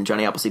in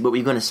Johnny Appleseed. What were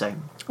you going to say?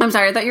 I'm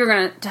sorry. I thought you were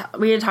going to...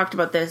 We had talked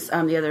about this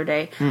the other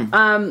day.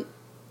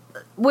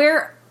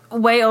 We're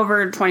way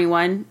over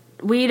 21.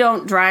 We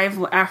don't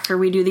drive after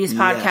we do these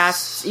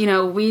podcasts.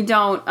 Yes. We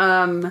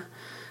don't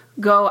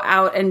go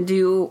out and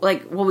do...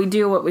 we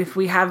do if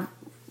we have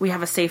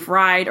a safe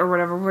ride or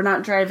whatever. We're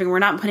not driving. We're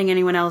not putting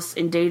anyone else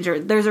in danger.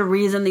 There's a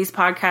reason these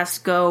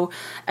podcasts go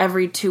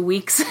every 2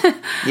 weeks.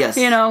 Yes.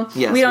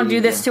 Yes, we don't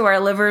do this to our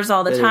livers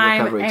all the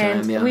time.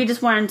 And we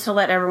just wanted to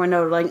let everyone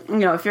know,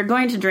 if you're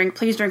going to drink,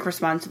 please drink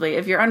responsibly.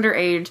 If you're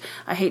underage,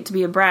 I hate to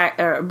be a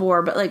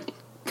bore, but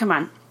come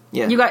on.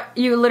 Yeah.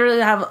 You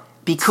literally have...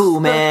 Be cool,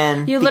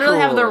 man. You literally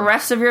have the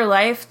rest of your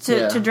life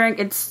to drink.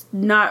 It's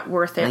not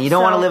worth it. And you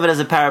don't want to live it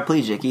as a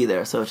paraplegic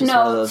either. So it's just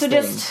one of those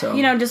things.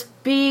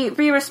 Just be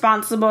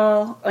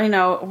responsible.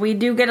 We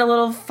do get a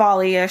little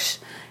folly-ish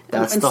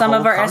in some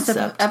of our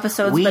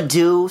episodes. We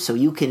do, so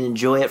you can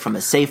enjoy it from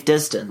a safe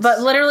distance.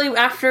 But literally,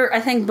 after I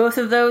think both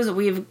of those,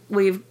 we've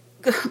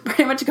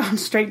pretty much gone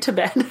straight to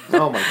bed.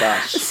 Oh my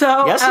gosh!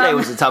 So yesterday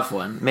was a tough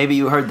one. Maybe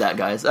you heard that,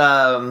 guys.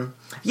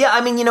 Yeah,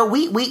 I mean,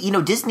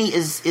 we Disney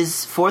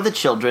is for the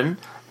children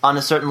on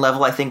a certain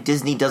level. I think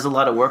Disney does a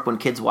lot of work when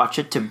kids watch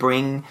it to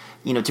bring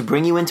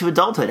you into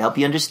adulthood, help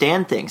you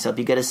understand things, help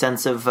you get a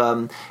sense of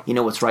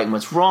what's right and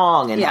what's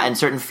wrong, and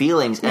certain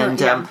feelings.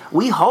 And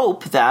we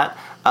hope that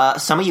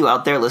some of you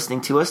out there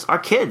listening to us are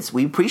kids.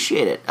 We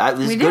appreciate it.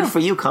 It's good for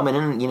you coming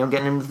in,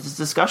 getting into this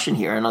discussion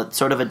here and a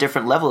sort of a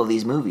different level of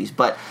these movies.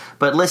 But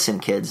listen,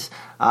 kids,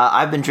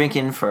 I've been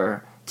drinking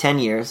for 10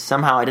 years.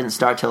 Somehow I didn't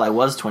start till I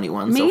was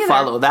 21. So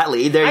follow that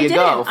lead. There you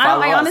go.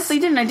 I honestly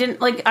didn't. I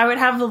didn't I would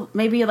have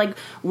maybe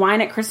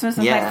wine at Christmas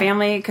with my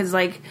family because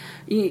whatever.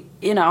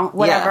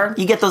 Yeah.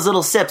 You get those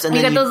little sips and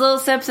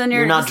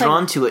you're not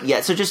drawn to it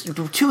yet. So just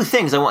two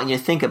things I want you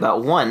to think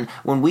about. One,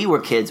 when we were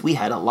kids, we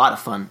had a lot of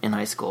fun in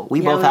high school.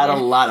 We both had a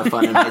lot of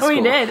fun in high school.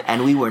 We did.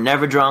 And we were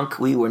never drunk.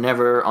 We were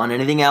never on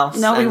anything else.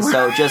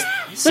 So just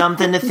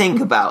something to think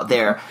about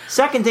there.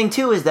 Second thing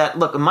too is that,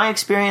 look, in my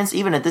experience,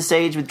 even at this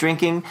age with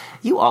drinking,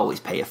 you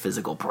always pay a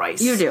physical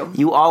price. You do.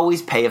 You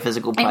always pay a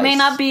physical price. It may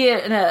not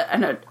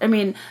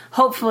be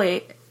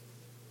hopefully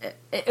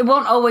it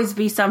won't always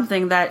be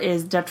something that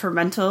is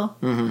detrimental,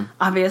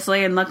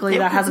 obviously, and luckily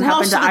that hasn't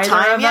happened to either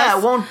of us. Yeah,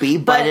 it won't be,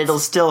 but it'll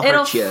still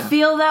hurt you. It'll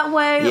feel that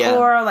way,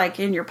 or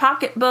in your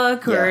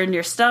pocketbook, or in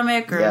your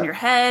stomach, or in your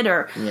head,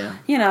 or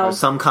or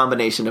some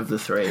combination of the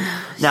three.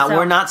 Now,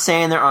 we're not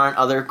saying there aren't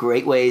other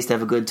great ways to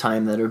have a good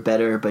time that are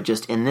better, but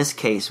just in this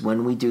case,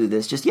 when we do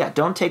this,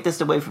 don't take this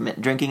away from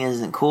it. Drinking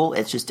isn't cool;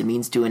 it's just a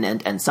means to an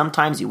end. And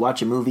sometimes you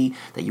watch a movie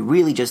that you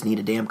really just need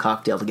a damn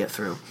cocktail to get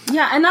through.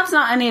 Yeah, and that's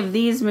not any of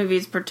these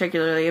movies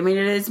particularly. I mean,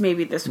 it is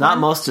maybe this one. Not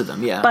most of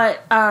them, yeah.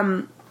 But,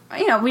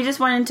 we just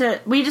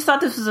thought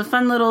this was a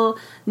fun little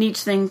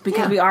niche thing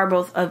because we are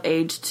both of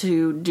age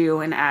to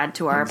do and add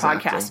to our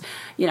podcast,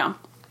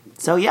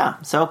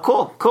 So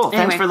cool. Anyway,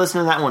 thanks for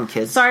listening to that one,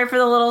 kids. Sorry for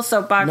the little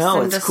soapbox.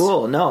 No, it's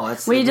cool. No,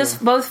 we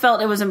just both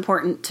felt it was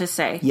important to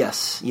say.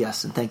 Yes,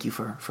 and thank you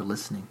for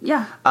listening.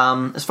 Yeah.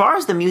 As far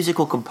as the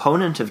musical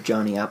component of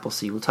Johnny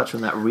Appleseed, we'll touch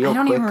on that real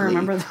quickly. I don't even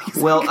remember the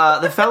music. Well,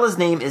 the fella's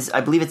name is,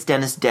 I believe it's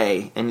Dennis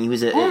Day, and he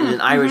was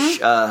an Irish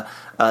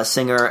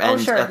singer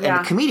and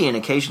a comedian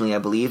occasionally, I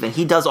believe, and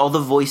he does all the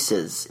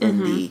voices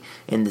in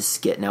the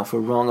skit. Now, if we're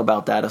wrong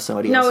about that, if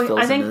somebody else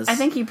fills in this, I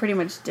think he pretty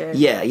much did.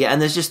 Yeah,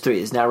 and there's just three.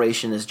 His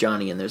narration is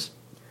Johnny, and there's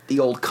the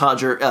old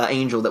codger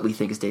angel that we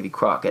think is Davy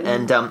Crockett,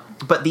 and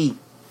but the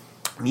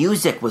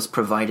music was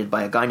provided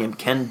by a guy named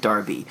Ken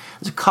Darby.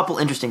 There's a couple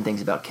interesting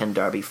things about Ken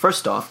Darby.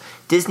 First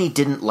off, Disney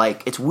didn't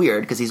like... It's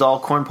weird, because he's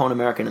all cornpone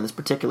American in this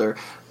particular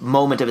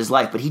moment of his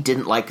life, but he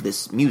didn't like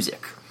this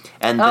music.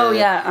 And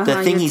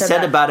the thing he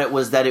said about it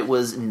was that it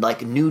was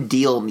like New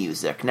Deal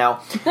music.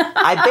 Now,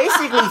 I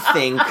basically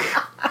think...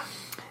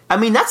 I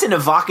mean, that's an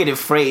evocative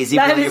phrase,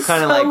 even though you're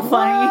kind of like,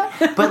 funny.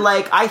 what? But,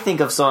 like, I think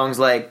of songs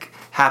like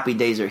Happy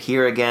Days Are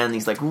Here Again,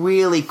 these, like,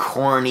 really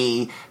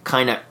corny,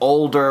 kind of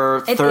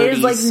older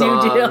 30s like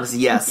songs. New Deal.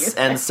 Yes,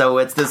 and so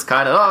it's this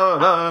kind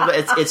of,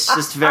 it's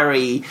just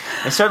very,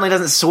 it certainly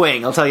doesn't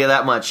swing, I'll tell you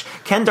that much.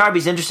 Ken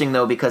Darby's interesting,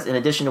 though, because in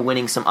addition to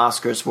winning some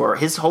Oscars for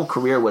his whole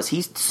career was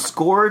he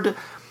scored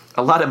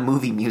a lot of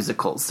movie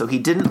musicals. So he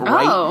didn't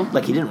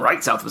write, he didn't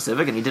write South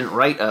Pacific and he didn't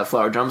write a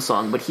Flower Drum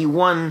Song, but he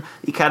won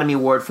the Academy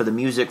Award for the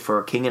music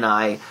for King and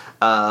I,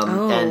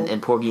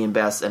 and Porgy and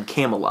Bess and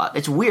Camelot.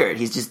 It's weird.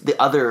 He's just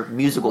the other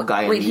musical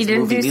guy in these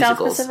movie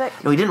musicals. South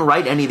Pacific? No, he didn't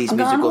write any of these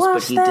musicals,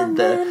 but he did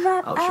the...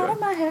 Right oh, sure.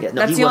 yeah, no,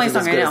 that's he the only wasn't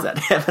song as good I as know.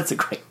 that. Yeah,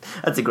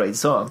 that's a great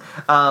song.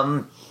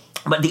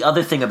 But the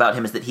other thing about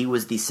him is that he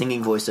was the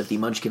singing voice of the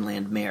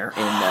Munchkinland mayor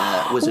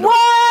in Wizard of Oz.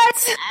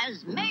 What?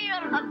 As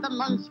mayor of the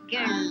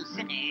Munchkin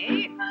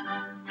City,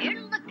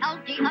 in the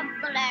county of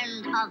the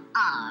land of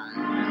Oz,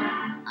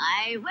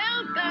 I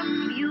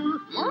welcome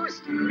you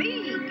most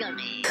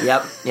regally.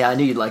 Yep. Yeah, I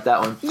knew you'd like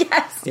that one.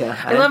 Yes. Yeah.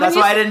 That's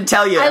why I didn't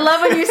tell you. I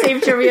love when you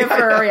save trivia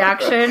for a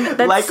reaction.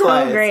 That's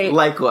likewise, so great.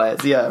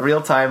 Likewise. Yeah,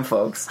 real time,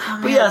 folks.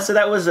 But yeah, so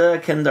that was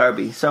Ken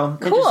Darby. So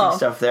interesting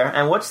stuff there.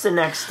 And what's the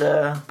next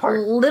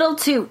part? Little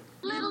Toot.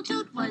 Little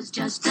Toot was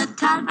just a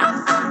tug,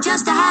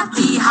 just a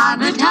happy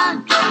harbor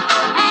tug,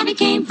 and he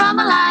came from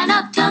a line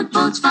of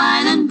tugboats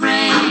fine and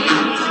brave.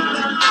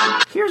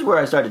 Here's where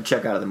I started to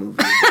check out of the movie.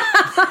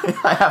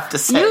 I have to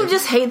say. You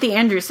just hate the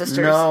Andrews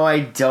sisters. No, I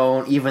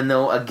don't. Even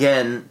though,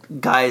 again,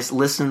 guys,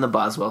 listen to the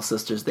Boswell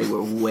sisters. They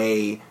were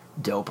way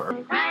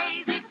doper.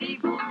 Crazy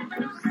people like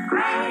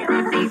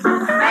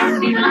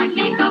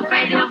me, go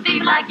crazy, they'll be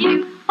like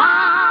you.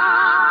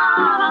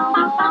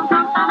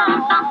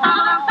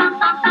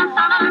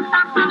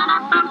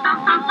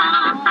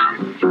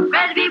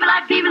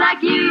 People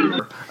like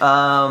you.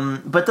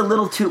 But the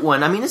Little Toot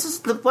one, I mean, this is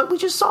what we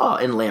just saw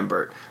in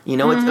Lambert. You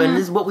know, and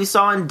this is what we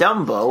saw in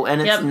Dumbo,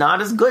 and it's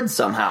not as good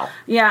somehow.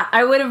 Yeah,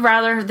 I would have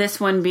rather this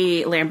one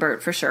be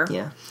Lambert for sure.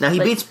 Yeah. Now he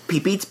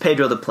beats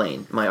Pedro the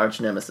Plane, my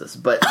arch nemesis.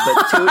 But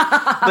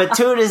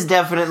Toot is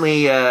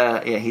definitely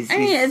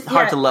he's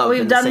hard to love.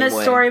 We've in the done same this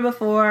way. story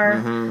before.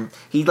 Mm-hmm.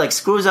 He like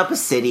screws up a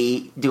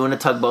city doing a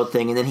tugboat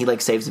thing, and then he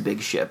like saves a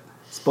big ship.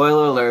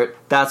 Spoiler alert,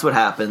 that's what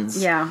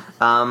happens. Yeah.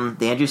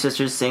 The Andrews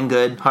sisters sing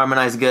good,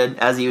 harmonize good,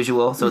 as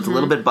usual, so it's a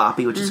little bit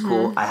boppy, which is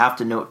cool. I have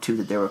to note, too,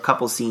 that there were a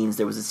couple scenes.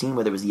 There was a scene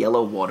where there was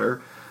yellow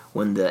water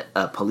when the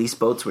police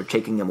boats were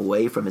taking him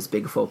away from his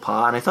big faux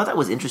pas, and I thought that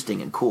was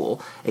interesting and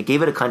cool. It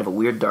gave it a kind of a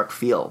weird, dark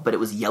feel, but it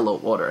was yellow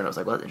water, and I was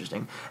like, well, that's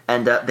interesting.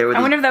 And there were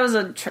I wonder if that was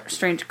a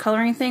strange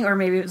coloring thing, or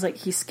maybe it was like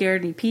he's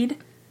scared and he peed.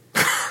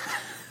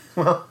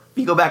 Well... If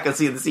you go back and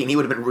see the scene, he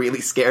would have been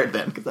really scared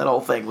then, because that whole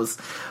thing was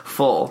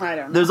full. I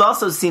don't know. There's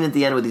also a scene at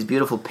the end with these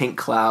beautiful pink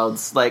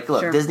clouds. Like,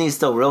 look, Sure. Disney's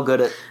still real good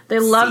at They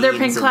love their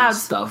pink scenes and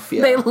clouds. stuff.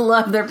 Yeah. They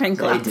love their pink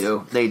clouds.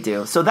 They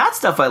do. So that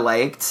stuff I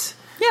liked.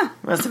 Yeah.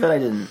 The rest of it I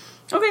didn't.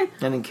 Okay.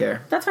 I didn't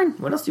care. That's fine.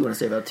 What else do you want to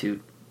say about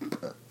Toot?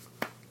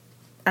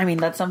 I mean,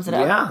 that sums it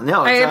up. Yeah,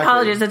 no, I exactly.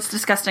 apologize. It's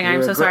disgusting.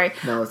 I'm so sorry.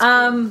 No, it's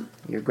cool.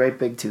 You're a great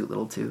big Toot,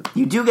 little Toot.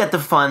 You do get the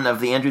fun of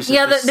the Andrews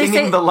sisters they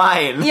singing say, the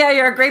line. Yeah,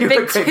 you're a great big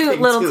great Toot, big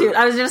little Toot. Toot.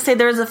 I was going to say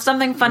there's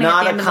something funny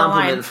Not at the end a of the line.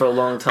 compliment for a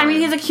long time. I mean,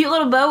 he's a cute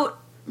little boat.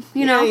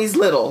 You know, he's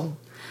little.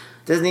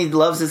 Disney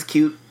loves his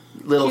cute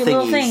little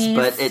thingies,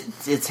 but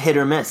it's hit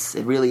or miss.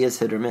 It really is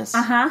hit or miss.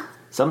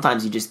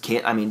 Sometimes you just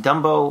can't. I mean,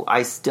 Dumbo,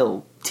 I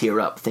still tear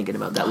up thinking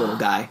about that little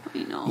guy. I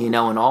know. You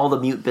know, and all the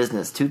mute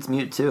business. Toot's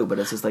mute too, but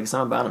it's just like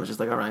something about him. It's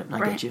just like, all right, I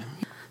get you.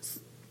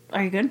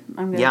 Are you good?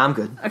 I'm good. Yeah, I'm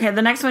good. Okay,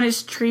 the next one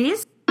is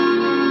Trees,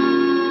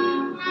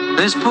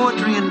 There's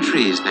poetry in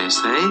trees, they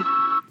say.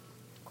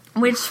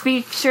 which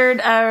featured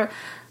a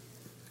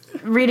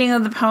reading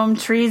of the poem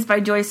Trees by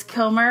Joyce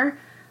Kilmer.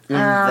 In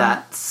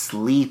that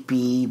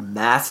sleepy,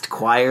 masked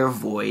choir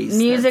voice.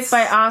 Music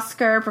by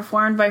Oscar,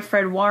 performed by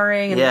Fred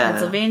Waring and the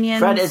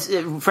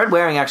Pennsylvanians. Fred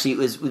Waring actually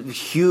was a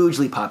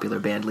hugely popular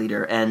band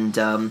leader, and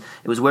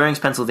it was Waring's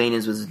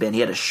Pennsylvanians was his band.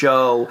 He had a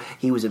show.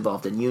 He was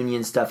involved in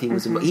union stuff.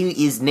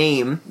 His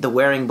name, the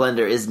Waring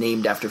Blender, is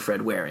named after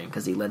Fred Waring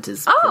because he lent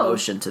his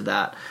promotion to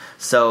that.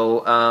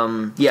 So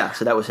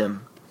so that was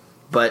him.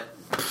 But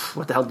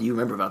what the hell do you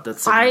remember about that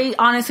song? I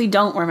honestly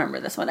don't remember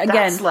this one.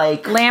 Again,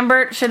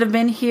 Lambert should have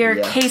been here.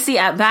 Yeah. Casey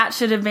at Bat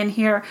should have been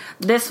here.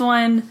 This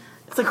one,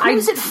 it's like, who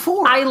is it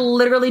for? I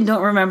literally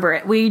don't remember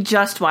it. We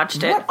just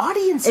watched it. What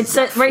audience It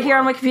says right here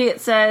on Wikipedia.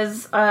 It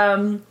says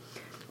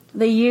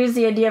they use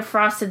the idea of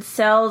frosted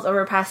cells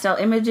over pastel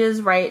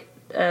images. Right,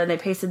 they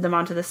pasted them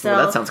onto the cell.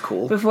 Well, that sounds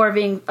cool. Before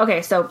being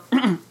so.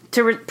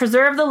 To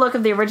preserve the look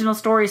of the original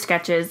story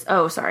sketches,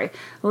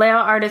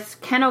 layout artist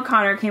Ken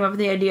O'Connor came up with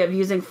the idea of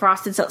using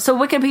frosted cells. So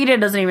Wikipedia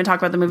doesn't even talk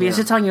about the movie; it's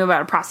just telling you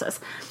about a process.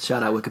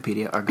 Shout out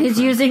Wikipedia. Our good He's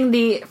friend. using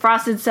the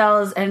frosted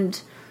cells and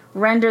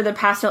render the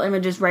pastel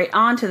images right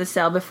onto the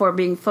cell before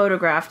being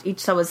photographed. Each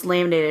cell was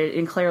laminated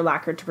in clear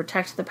lacquer to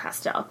protect the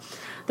pastel.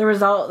 The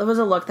result was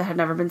a look that had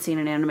never been seen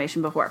in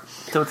animation before.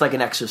 So it's like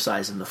an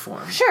exercise in the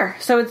form. Sure.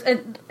 So it's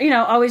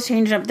always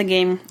changing up the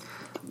game.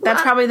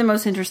 That's probably the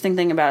most interesting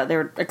thing about it. They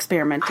were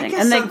experimenting. I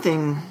guess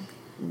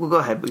Well, go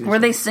ahead. Were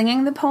they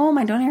singing the poem?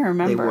 I don't even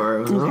remember. They were.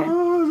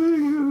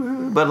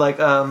 Okay. But,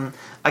 like,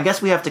 I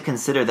guess we have to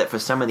consider that for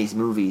some of these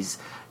movies,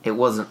 it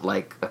wasn't,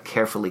 like, a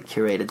carefully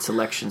curated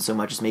selection so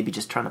much as maybe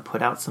just trying to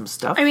put out some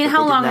stuff. I mean,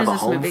 how long is this this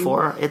home movie?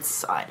 For.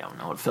 I don't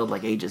know. It felt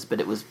like ages, but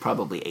it was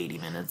probably 80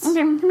 minutes. Okay.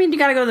 I mean, you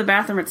gotta go to the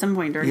bathroom at some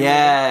point during the movie.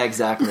 Yeah,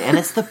 exactly. And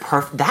it's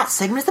that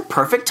segment is the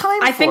perfect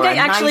time I think I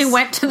actually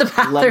went to the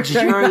bathroom.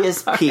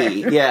 Luxurious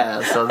pee.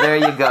 Yeah, so there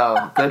you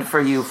go. Good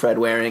for you, Fred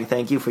Waring.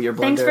 Thank you for your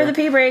blunder. Thanks for the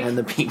pee break. And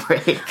the pee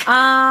break.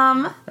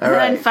 And then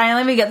right.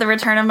 finally we get the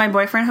return of my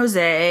boyfriend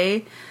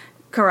Jose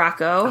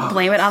Caraco.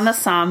 Blame it on the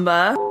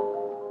samba.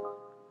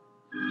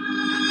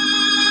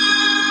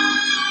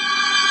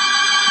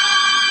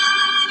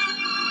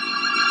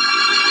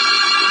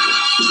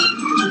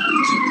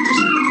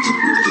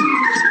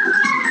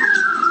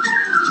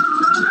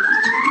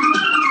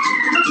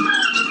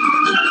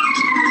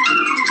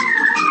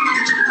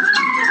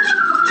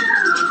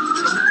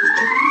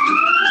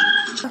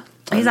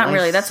 He's not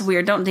really. That's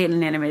weird. Don't date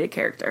an animated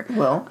character.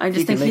 Well, I just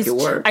you can think make it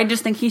work. I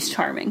just think he's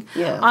charming.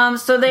 Yeah.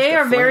 So they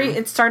are very. flame.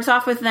 It starts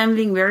off with them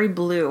being very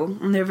blue,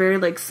 and they're very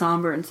like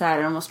somber and sad,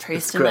 and almost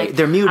traced It's in great. like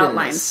They're mute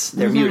outlines. in this.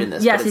 They're mute in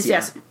this. Yes, but it's-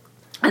 yes.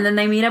 And then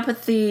they meet up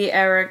with the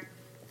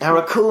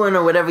Arakuan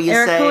or whatever you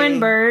say. Arakuan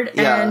bird,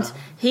 Yeah. and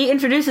he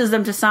introduces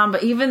them to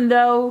samba, even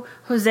though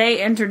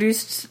Jose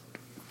introduced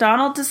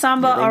Donald to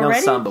samba They already.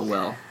 know samba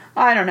well.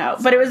 I don't know,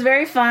 but it was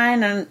very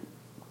fun, and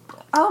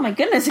oh my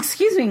goodness,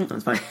 excuse me.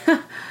 That's fine.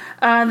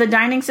 The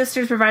Dining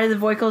Sisters provided the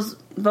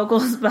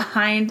vocals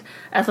behind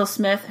Ethel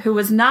Smith, who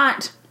was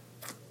not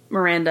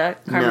Carmen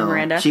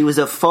Miranda. She was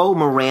a faux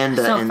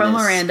Miranda So, in faux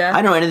this. Miranda.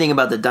 I don't know anything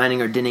about the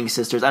Dining or Dinning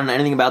sisters. I don't know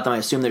anything about them. I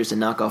assume they're just a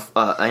knockoff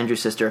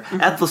Andrew's sister.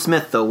 Mm-hmm. Ethel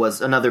Smith, though,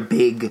 was another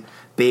big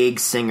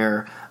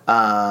singer,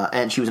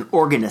 and she was an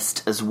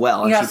organist as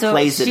well. And Yeah, she so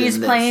plays it she's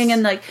in this. playing,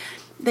 and like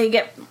they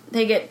get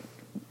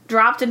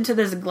dropped into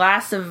this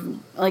glass of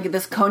like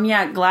this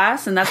cognac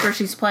glass, and that's where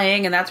she's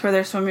playing, and that's where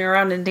they're swimming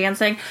around and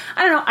dancing.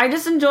 I don't know. I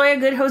just enjoy a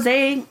good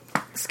Jose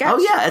sketch. Oh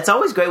yeah, it's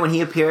always great when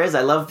he appears. I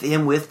love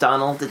him with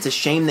Donald. It's a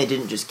shame they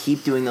didn't just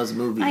keep doing those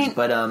movies,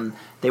 but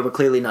they were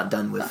clearly not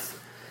done with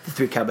the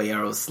Three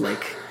Caballeros,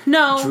 like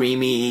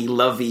dreamy,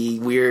 lovey,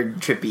 weird,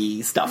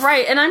 trippy stuff.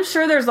 Right, and I'm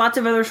sure there's lots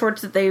of other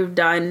shorts that they've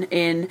done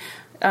in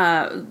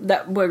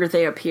that where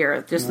they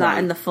appear, just not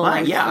in the full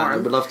length yeah, form. I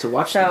would love to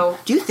watch So- them.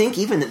 Do you think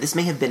even that this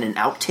may have been an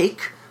outtake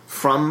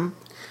from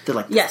the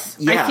like? Yes,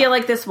 yeah. I feel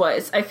like this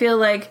was. I feel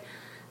like,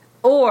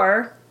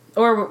 or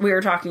we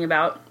were talking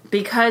about,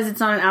 because it's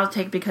not an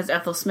outtake because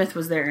Ethel Smith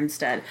was there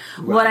instead.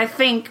 Right. What I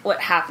think what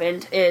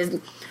happened is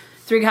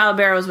Three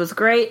Caballeros was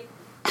great.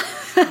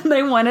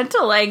 They wanted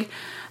to like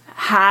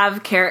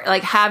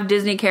have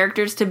Disney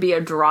characters to be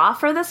a draw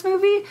for this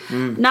movie.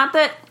 Not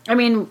that, I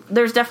mean,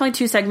 there's definitely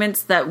two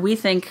segments that we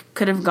think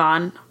could have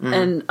gone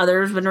and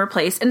others been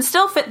replaced and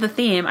still fit the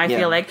theme. I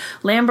feel like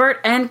Lambert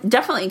and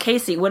definitely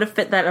Casey would have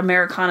fit that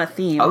Americana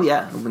theme. Oh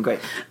yeah, it would have been great.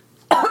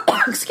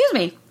 Excuse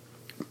me.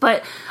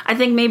 But I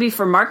think maybe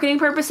for marketing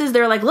purposes,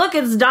 they're like, look,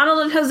 it's Donald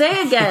and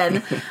Jose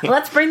again.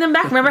 Let's bring them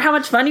back. Remember how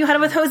much fun you had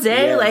with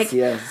Jose?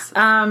 Yes.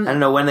 I don't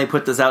know when they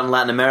put this out in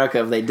Latin America,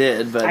 if they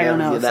did, but I don't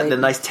know if the they-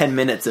 nice 10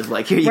 minutes of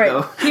like, here you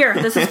go. Here,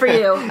 this is for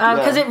you.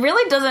 Because it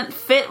really doesn't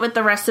fit with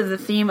the rest of the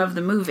theme of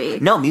the movie.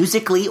 No,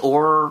 musically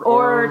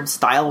or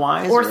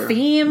style-wise. Or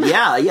theme.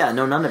 Yeah,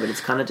 no, none of it. It's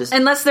kind of just...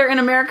 Unless they're in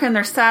America and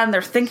they're sad and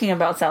they're thinking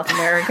about South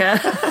America.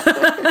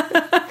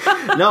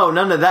 No,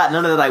 none of that.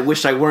 None of that. I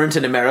wish I weren't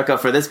in America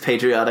for this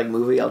patriotic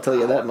movie. I'll tell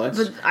you that much.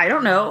 But I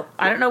don't know.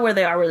 I don't know where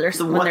they are when they're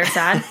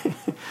sad.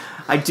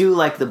 I do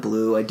like the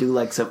blue. I do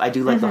like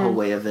the whole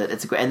way of it.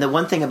 It's great. And the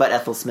one thing about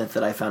Ethel Smith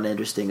that I found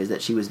interesting is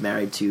that she was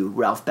married to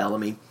Ralph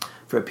Bellamy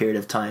for a period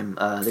of time.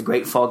 The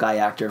great Fall Guy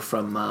actor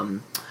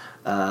from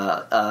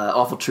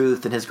Awful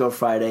Truth and His Girl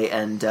Friday,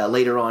 and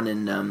later on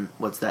in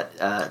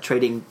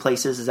Trading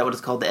Places. Is that what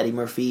it's called? The Eddie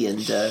Murphy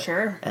and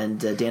Sure. and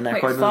Dan Wait,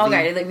 Aykroyd movie. Fall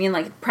Guy, do they mean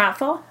like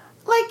pratfall?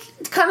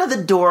 Like kind of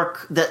the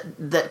dork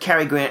that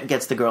Cary Grant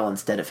gets the girl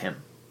instead of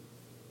him.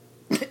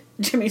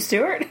 Jimmy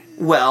Stewart?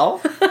 Well,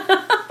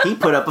 he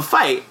put up a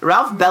fight.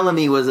 Ralph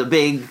Bellamy was a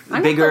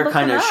bigger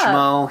kind of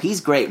schmo.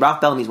 He's great. Ralph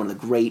Bellamy's one of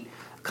the great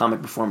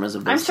comic performers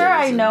of those I'm sure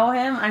days. I know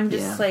him. I'm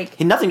just like...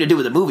 He had nothing to do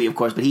with the movie, of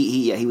course, but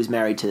he was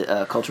married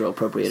to cultural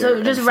appropriator.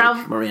 So just and Ralph-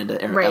 fake Miranda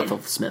right.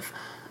 Ethel Smith.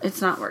 It's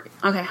not working.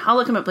 Okay, I'll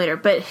look him up later.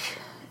 But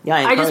Yeah,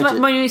 I just encourage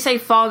it. when you say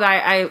Fall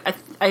Guy,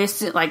 I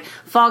assume, like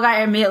Fall Guy.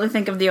 I immediately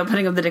think of the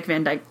opening of the Dick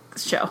Van Dyke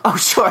Show. Oh,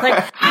 sure.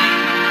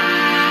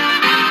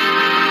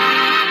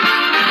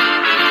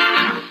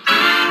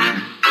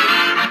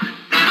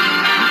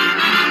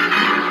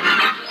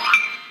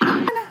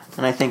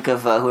 And I think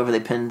of whoever they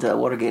pinned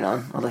Watergate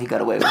on, although he got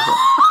away with it.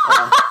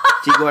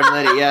 G. Gordon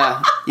Liddy,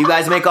 yeah. You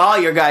guys make all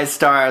your guys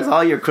stars,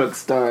 all your crooks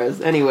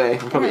stars. Anyway,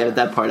 I'll probably edit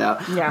that part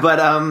out. Yeah. But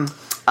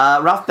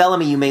Ralph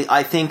Bellamy, it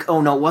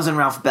wasn't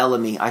Ralph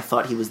Bellamy. I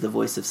thought he was the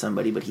voice of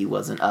somebody, but he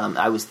wasn't.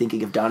 I was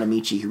thinking of Don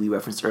Amici, who we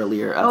referenced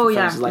earlier.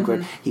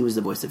 He was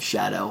the voice of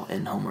Shadow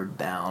in Homeward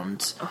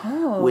Bound.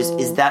 Oh.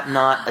 Is that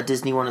not a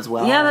Disney one as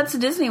well? Yeah, that's a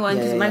Disney one,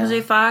 because Yeah. Michael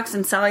J. Fox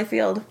and Sally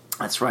Field.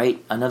 That's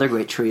right. Another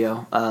great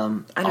trio.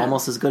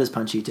 Almost as good as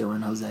Panchito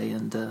and Jose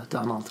and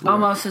Donald.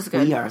 Almost as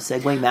good. We are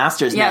Segway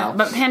masters Yeah, now.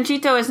 but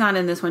Panchito is not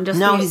in this one.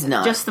 He's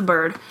not. Just the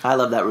bird. I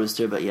love that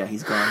rooster, but yeah,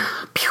 he's gone.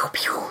 Pew,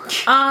 pew.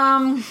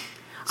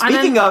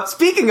 Speaking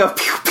of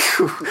pew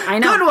pew. I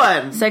know. Good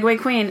one. Segway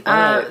Queen.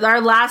 right.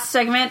 Our last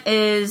segment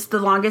is the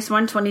longest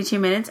one, 22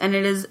 minutes, and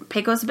it is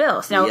Pecos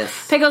Bill. Now,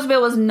 Yes. Pecos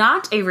Bill was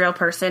not a real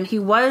person. He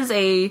was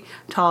a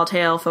tall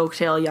tale, folk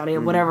tale, yada,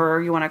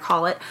 whatever you want to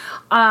call it.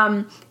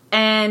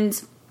 And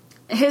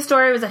his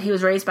story was that he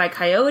was raised by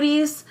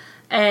coyotes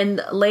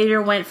and later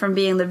went from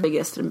being the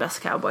biggest and best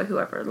cowboy who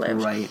ever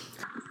lived. Right.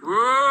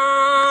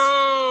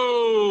 Whoa!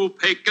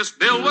 Pecos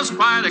Bill was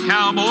quite a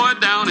cowboy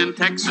down in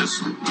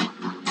Texas,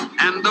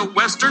 and a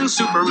Western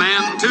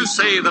Superman, to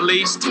say the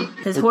least.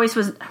 His horse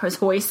was named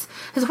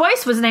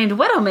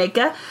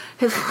Widowmaker.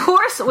 His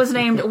horse was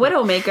named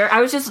Widowmaker. I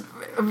was just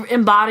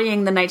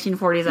embodying the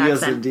 1940s accent.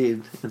 Yes,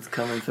 indeed. It's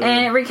coming through.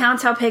 And it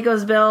recounts how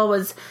Pecos Bill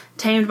was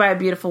tamed by a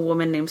beautiful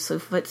woman named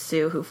Slewfoot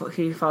Sue, who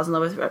he falls in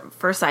love with at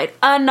first sight.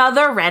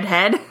 Another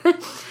redhead.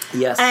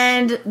 Yes.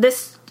 And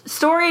this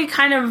story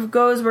kind of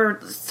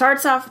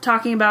starts off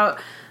talking about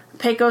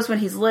Pecos when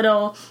he's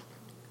little.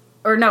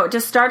 Or no, it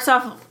just starts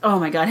off, oh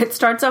my god, it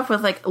starts off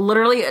with like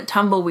literally a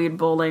tumbleweed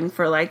bowling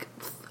for like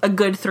a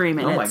good 3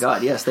 minutes. Oh my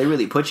god, yes, they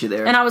really put you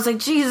there. And I was like,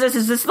 Jesus,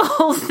 is this the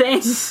whole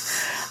thing?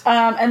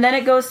 And then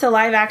it goes to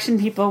live action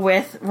people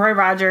with Roy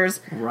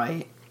Rogers,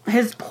 right.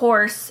 his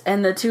horse,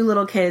 and the two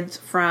little kids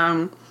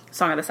from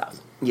Song of the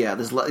South. Yeah,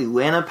 there's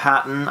Luana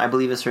Patton, I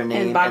believe is her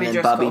name, And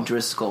then Bobby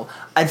Driscoll.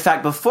 In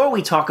fact, before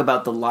we talk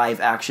about the live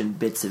action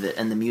bits of it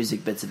and the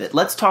music bits of it,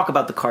 let's talk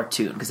about the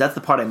cartoon, because that's the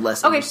part I'm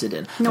less interested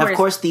in. No now, worries. of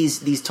course,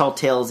 these Tall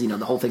Tales, the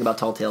whole thing about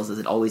Tall Tales is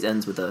it always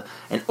ends with an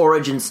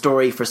origin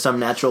story for some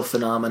natural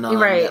phenomenon,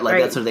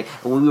 that sort of thing.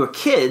 And when we were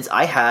kids,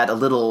 I had a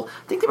little,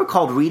 I think they were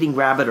called Reading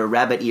Rabbit or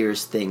Rabbit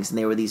Ears things, and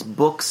they were these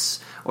books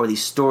or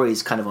these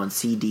stories kind of on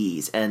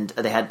CDs, and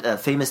they had a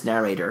famous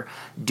narrator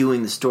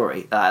doing the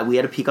story. We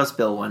had a Pecos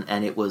Bill one,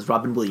 and it was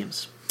Robin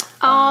Williams.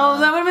 Oh,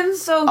 that would have been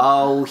so...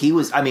 Oh,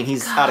 he's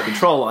out of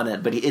control on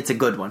it, but it's a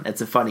good one.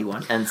 It's a funny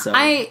one, and so...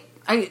 I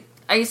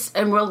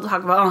and we'll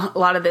talk about a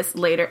lot of this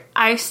later.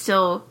 I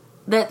still...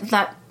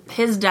 That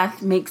his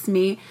death makes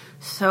me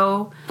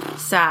so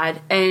sad,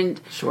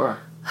 and... Sure.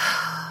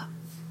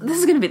 This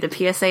is going to be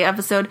the PSA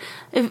episode.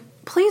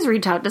 Please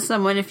reach out to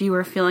someone if you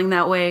were feeling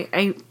that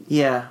way.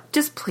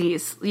 Just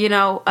please,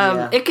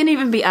 it can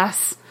even be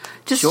us.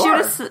 Just shoot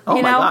us.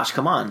 Oh my gosh,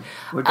 come on!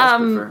 We're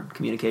desperate for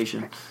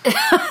communication.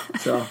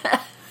 So,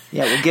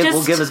 yeah, we'll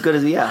give as good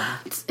as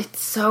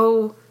It's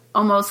so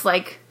almost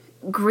like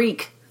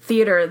Greek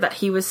theater that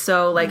he was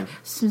so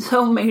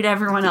so made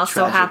everyone else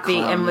so happy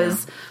and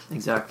was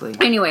exactly.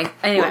 Anyway,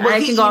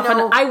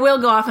 I will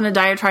go off on a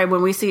diatribe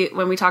when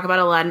we talk about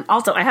Aladdin.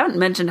 Also, I haven't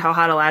mentioned how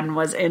hot Aladdin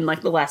was in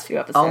the last few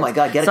episodes. Oh my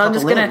god, get a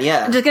couple in.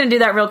 I'm just gonna do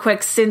that real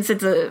quick since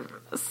it's a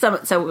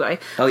summit.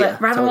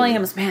 Robin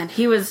Williams, man,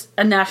 he was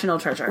a national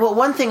treasure. Well,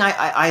 one thing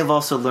I've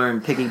also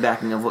learned,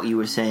 piggybacking of what you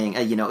were saying,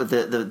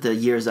 the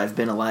years I've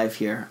been alive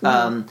here,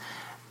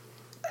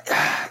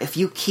 if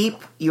you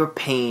keep your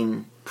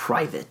pain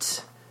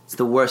private, it's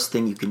the worst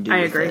thing you can do. I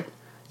agree. It.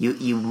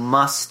 You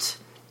must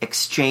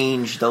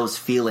exchange those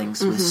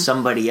feelings with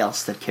somebody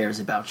else that cares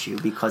about you,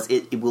 because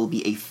it will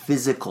be a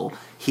physical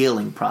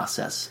healing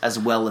process as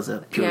well as a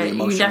purely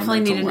emotional. You definitely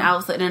need an one.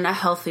 Outlet and a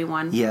healthy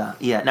one. Yeah.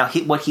 Now,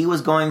 what he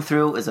was going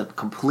through is a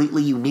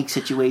completely unique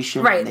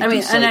situation. Right. There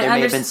may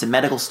have been some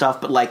medical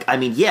stuff, but I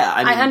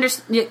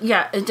understand.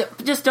 Yeah.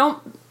 Just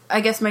don't. I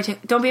guess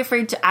don't be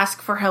afraid to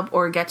ask for help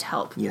or get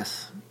help.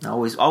 Yes.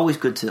 Always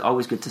good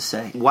to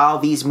say. While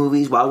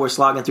we're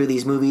slogging through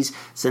these movies,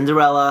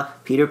 Cinderella,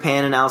 Peter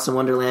Pan, and Alice in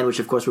Wonderland, which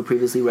of course were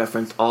previously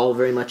referenced, all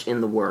very much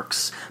in the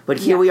works. But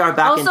here we are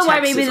back in Texas. Also,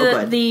 why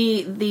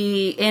maybe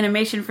the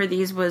animation for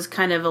these was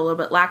kind of a little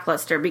bit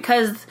lackluster,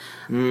 because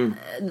in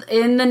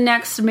the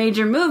next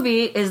major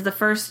movie is the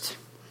first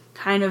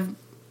kind of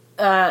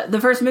the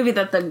first movie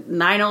that the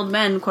 9 old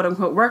men, quote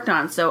unquote, worked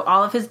on. So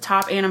all of his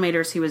top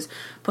animators he was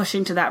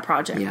pushing to that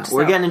project. Yeah,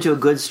 we're getting into a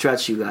good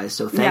stretch, you guys.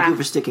 So thank you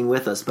for sticking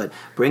with us. But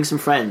bring some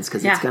friends,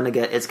 because it's gonna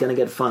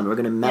get fun. We're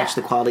gonna match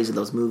the qualities of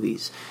those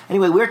movies.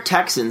 Anyway, we're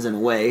Texans in a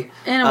way.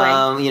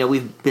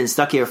 We've been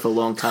stuck here for a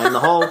long time.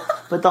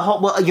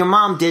 Your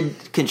mom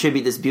did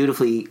contribute this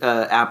beautifully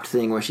apt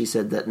thing where she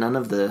said that none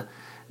of the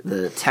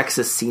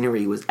Texas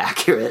scenery was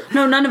accurate.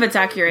 No, none of it's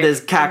accurate.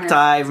 There's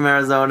cacti from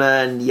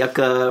Arizona and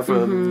yucca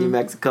from New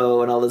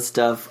Mexico and all this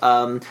stuff.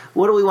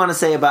 What do we want to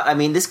say about...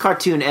 this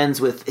cartoon ends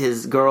with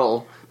his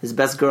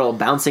best girl,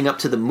 bouncing up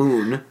to the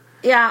moon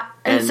Yeah,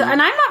 and And- I'm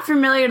not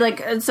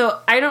familiar. So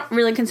I don't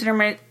really consider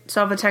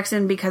myself a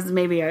Texan because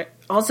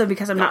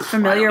because I'm not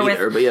familiar I don't with.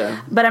 either, but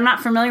yeah. But I'm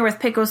not familiar with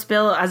Pecos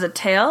Bill as a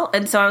tale,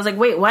 and so I was like,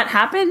 "Wait, what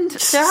happened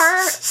to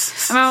her?"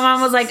 And my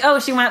mom was like, "Oh,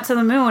 she went up to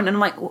the moon," and I'm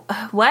like,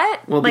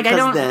 "What?" Well, like because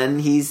I don't.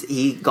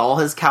 then all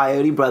his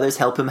coyote brothers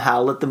help him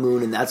howl at the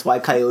moon, and that's why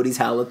coyotes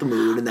howl at the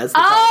moon, and that's the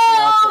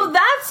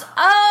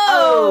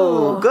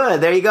Oh,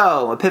 good. There you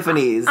go.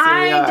 Epiphanies. There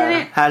we I are.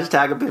 didn't-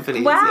 Hashtag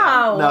epiphanies.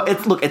 Wow. Yeah.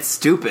 No, it's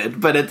stupid,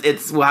 but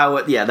it's how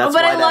it. Yeah, that's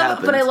but why I that love,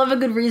 happens. but I love a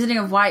good reasoning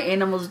of why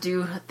animals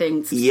do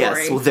things. Yes,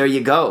 story. well, there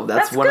you go.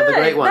 That's one of the good.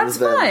 great ones.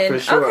 That's then, fine. for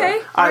sure. Okay,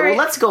 All right. right. Well,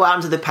 let's go out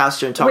into the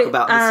pasture and talk Wait,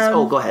 about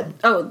this. Go ahead.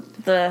 Oh,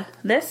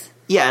 this.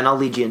 Yeah, and I'll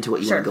lead you into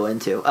what you Sure. want to go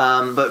into.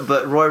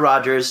 But Roy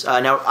Rogers.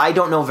 Now, I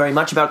don't know very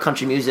much about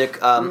country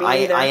music. Me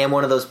neither. I am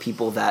one of those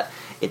people that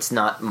it's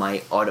not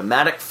my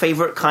automatic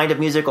favorite kind of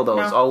music,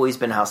 although it's always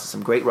been a house of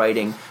some great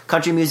writing.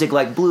 Country music,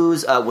 like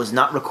blues, was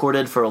not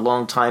recorded for a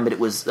long time, but it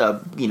was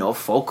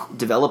folk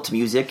developed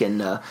music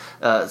in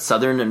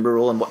southern and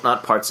rural and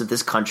whatnot parts of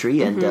this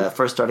country, and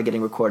first started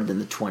getting recorded in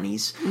the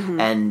 20s,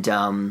 and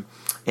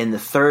in the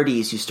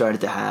 30s, you started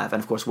to have,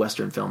 and of course,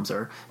 Western films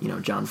are,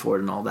 John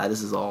Ford and all that.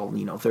 This is all,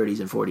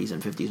 30s and 40s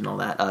and 50s and all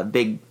that.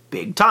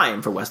 Big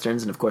time for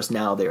Westerns, and of course,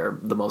 now they're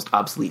the most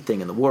obsolete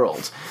thing in the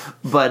world.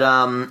 But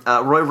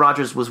Roy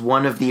Rogers was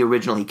one of the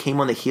original. He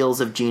came on the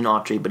heels of Gene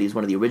Autry, but he's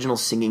one of the original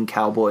singing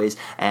cowboys.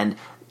 And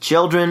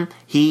children,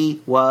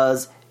 he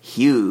was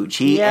huge.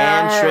 He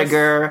and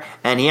Trigger,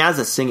 and he has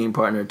a singing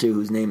partner too,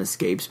 whose name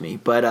escapes me.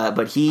 But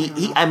he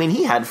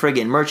had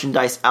friggin'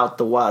 merchandise out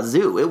the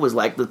wazoo. It was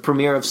like the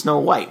premiere of Snow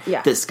White.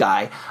 Yeah. This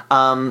guy.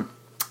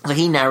 So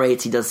he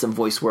narrates. He does some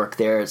voice work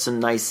there. Some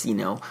nice,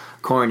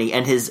 corny.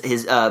 And his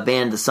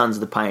band, the Sons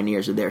of the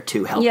Pioneers, are there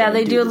too. Helping Yeah,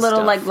 they him do a this little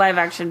stuff. live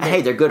action. And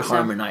hey, they're good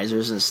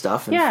harmonizers and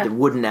stuff, and they're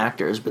wooden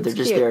actors, but they're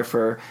just cute. there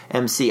for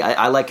MC.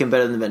 I like him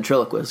better than the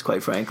ventriloquist,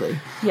 quite frankly.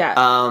 Yeah.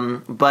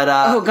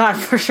 Oh God,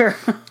 for sure.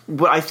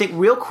 But I think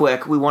real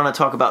quick we want to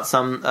talk about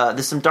some.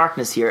 There's some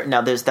darkness here.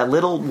 Now there's that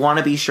little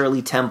wannabe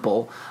Shirley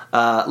Temple,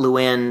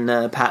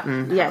 Luann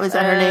Patton. Yes, is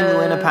that her name,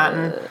 Luann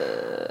Patton?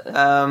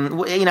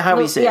 How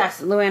do you say it?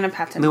 Yes, Luann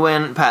Patton.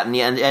 Luann Patton,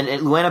 yeah,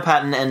 and Luann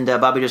Patton and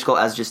Bobby Driscoll,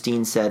 as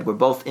Justine said, were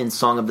both in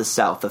Song of the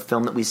South, a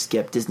film that we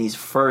skipped, Disney's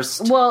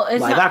first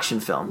live-action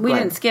film. We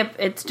didn't skip.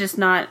 It's just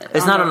not.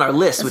 It's not on our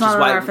list, which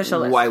is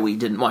list. why we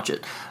didn't watch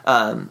it.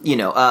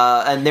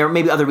 And there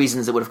may be other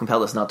reasons that would have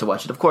compelled us not to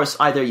watch it. Of course,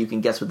 either you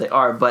can guess what they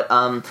are, but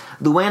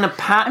Luann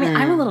Patton. I mean,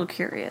 I'm a little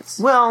curious.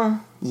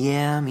 Well,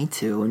 yeah, me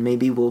too, and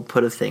maybe we'll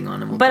put a thing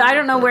on him. But I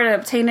don't know where to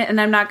obtain it, and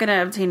I'm not going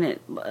to obtain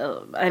it.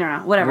 I don't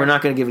know. Whatever. We're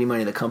not going to give any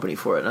money to the company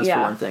for it. That's for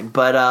one thing.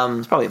 But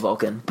it's probably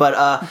Vulcan.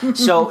 But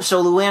so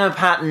Luann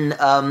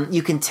Patton,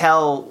 you can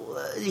tell.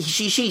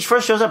 She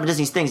first shows up in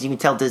Disney's things. You can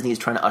tell Disney is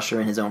trying to usher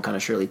in his own kind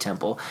of Shirley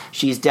Temple.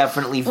 She's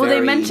definitely very. Well,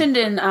 they mentioned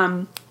in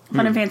Fun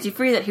and Fancy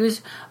Free that he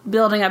was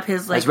building up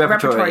his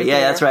repertory. Yeah,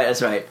 that's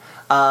right.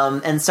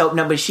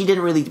 But she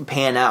didn't really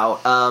pan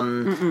out.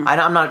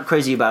 I'm not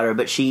crazy about her,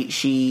 but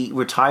she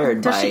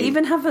retired. Does she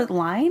even have a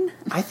line?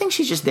 I think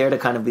she's just there to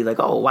kind of be like,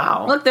 oh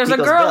wow, look, there's Pico's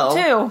a girl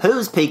Bill. too.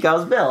 Who's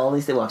Pico's Bill? At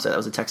least that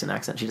was a Texan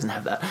accent. She doesn't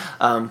have that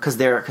because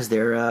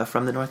they're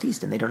from the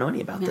Northeast and they don't know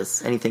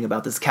anything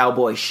about this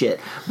cowboy shit.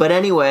 But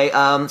anyway,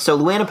 so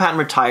Luann Patton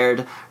retired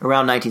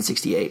around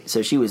 1968.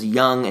 So she was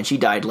young and she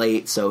died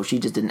late. So she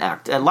just didn't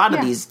act. A lot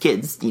of these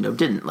kids,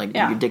 didn't like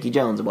your Dickie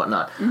Jones and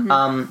whatnot.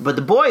 But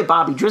the boy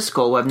Bobby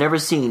Driscoll, who I've never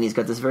seen, he's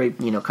got this very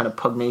kind of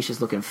pugnacious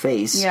looking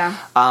face. Yeah.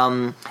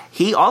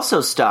 He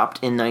also stopped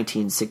in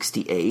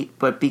 1968,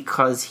 but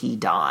because he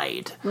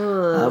died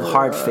of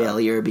heart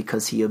failure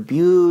because he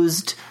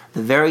abused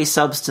the very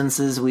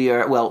substances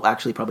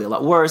actually probably a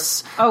lot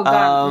worse. Oh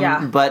God,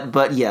 yeah.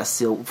 But yes,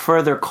 so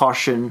further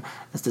caution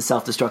as to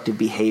self-destructive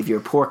behavior.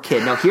 Poor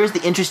kid. Now here's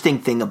the interesting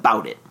thing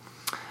about it.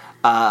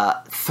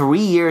 3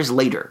 years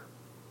later,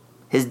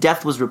 his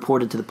death was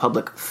reported to the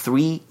public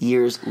 3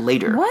 years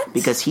later. What?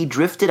 Because he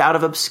drifted out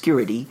of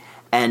obscurity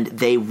and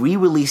they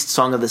re-released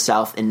Song of the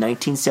South in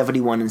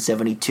 1971 and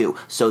 72.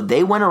 So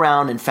they went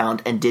around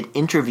and did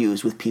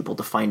interviews with people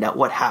to find out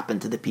what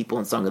happened to the people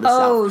in Song of the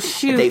South. Oh,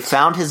 shoot. They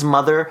found his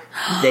mother,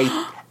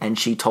 and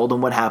she told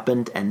them what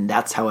happened, and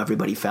that's how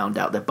everybody found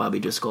out that Bobby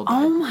Driscoll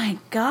died. Oh my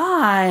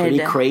God. Pretty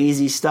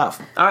crazy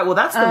stuff. All right, well,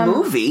 that's the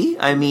movie.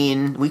 I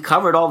mean, we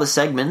covered all the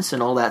segments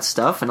and all that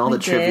stuff and all the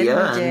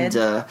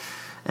trivia.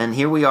 And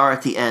here we are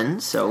at the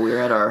end, so we're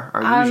at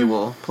our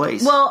usual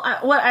place. Well,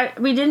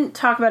 we didn't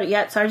talk about it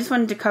yet, so I just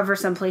wanted to cover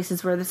some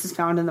places where this is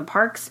found in the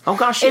parks. Oh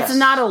gosh, It's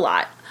not a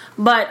lot,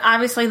 but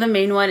obviously the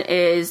main one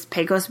is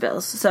Pecos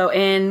Bills. So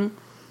in,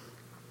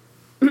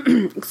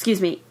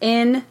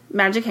 in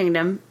Magic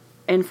Kingdom,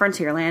 in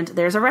Frontierland,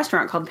 there's a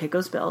restaurant called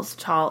Pecos Bills,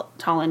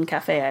 Tallinn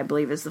Cafe, I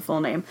believe is the full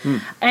name,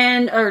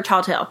 or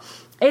Tall Tale.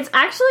 It's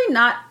actually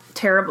not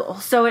terrible.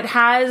 So it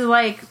has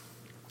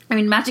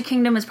Magic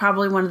Kingdom is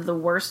probably one of the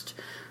worst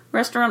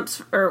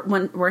restaurants or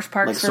worst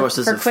parks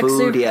sources for of quick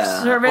food,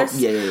 service.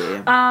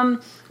 Yeah.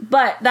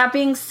 But that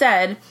being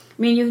said, I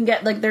mean, you can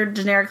get their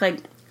generic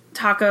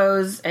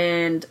tacos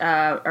and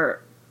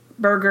or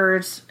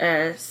burgers,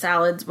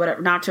 salads,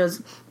 whatever,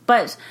 nachos.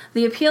 But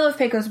the appeal of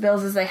Pecos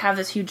Bill's is they have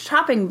this huge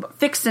topping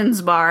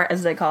fixins bar,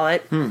 as they call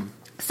it.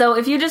 So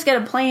if you just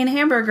get a plain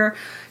hamburger,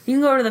 you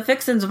can go to the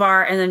fixins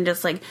bar and then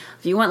just like,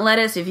 if you want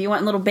lettuce, if you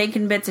want little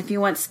bacon bits, if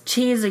you want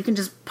cheese, you can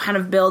just kind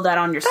of build that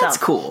on yourself. That's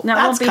cool. Now,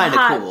 That's kind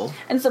of cool.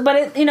 And so,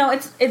 but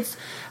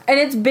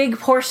it's big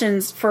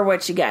portions for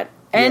what you get.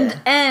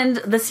 And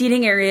the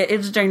seating area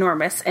is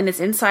ginormous, and it's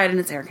inside and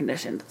it's air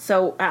conditioned.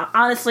 So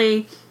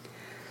honestly,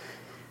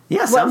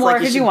 yeah, what more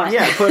like could you want?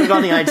 Yeah, put it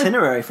on the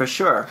itinerary for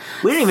sure.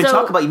 We didn't even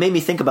talk about. You made me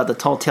think about the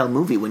Tall Tale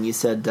movie when you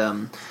said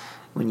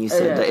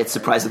it's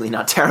surprisingly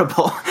not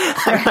terrible.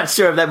 I'm not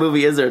sure if that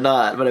movie is or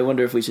not, but I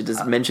wonder if we should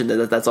just mention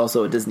that that's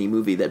also a Disney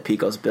movie, that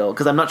Pecos Bill,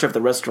 because I'm not sure if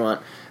the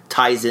restaurant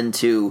ties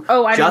into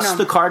just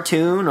the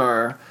cartoon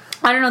or.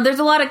 I don't know. There's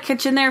a lot of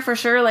kitchen there for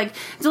sure. Like,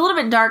 it's a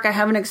little bit dark. I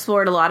haven't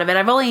explored a lot of it.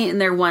 I've only eaten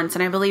there once,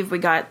 and I believe we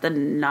got the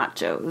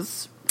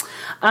nachos.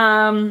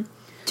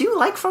 Do you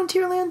like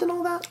Frontierland and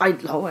all that? I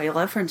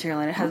love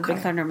Frontierland. It has Big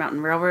Thunder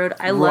Mountain Railroad.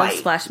 I love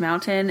Splash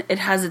Mountain. It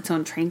has its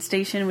own train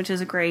station, which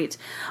is great.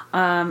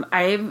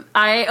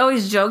 I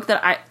always joke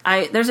that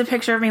I there's a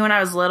picture of me when I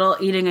was little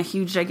eating a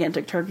huge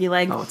gigantic turkey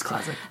leg. Oh, it's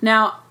classic.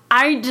 Now,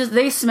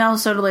 they smell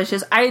so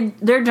delicious.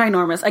 They're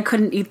ginormous. I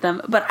couldn't eat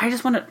them, but I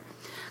just want to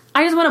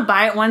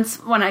buy it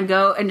once when I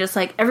go and just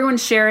like everyone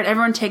share it,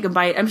 everyone take a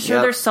bite. I'm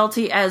sure they're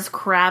salty as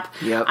crap.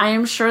 Yep. I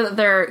am sure that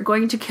they're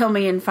going to kill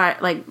me in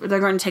they're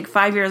going to take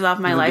 5 years off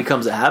my life. It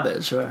becomes a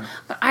habit, sure.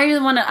 I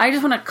just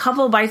want a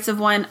couple bites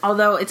of one,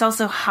 although it's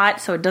also hot,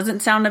 so it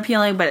doesn't sound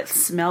appealing, but it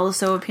smells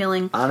so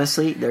appealing.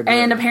 Honestly, they're good.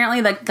 And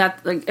apparently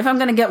if I'm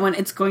going to get one,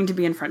 it's going to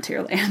be in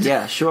Frontierland.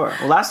 Yeah, sure.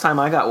 Well, last time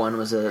I got one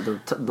was the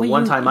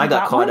one time I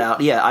got caught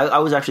out. Yeah, I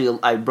was actually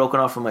I'd broken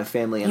off from my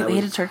family. And you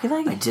ate a turkey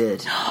leg? I did,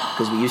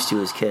 because we used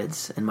to as kids.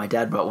 And my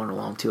dad brought one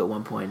along too at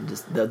one point, and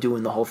just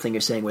doing the whole thing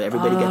you're saying where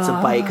everybody gets a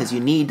bite because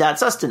you need that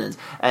sustenance.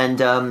 And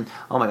oh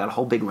my god, a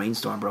whole big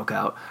rainstorm broke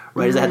out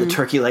right as I had the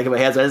turkey leg in my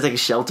hands. I was like a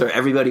shelter.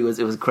 Everybody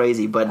it was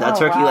crazy, but that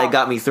turkey leg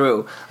got me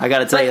through. I got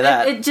to tell you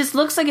that. It just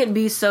looks like it'd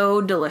be so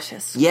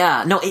delicious.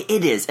 Yeah, no,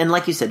 it is, and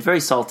like you said,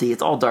 very salty.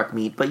 It's all dark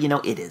meat, but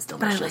it is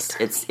delicious.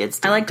 It's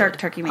I like dark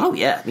turkey meat. Oh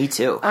yeah, me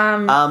too.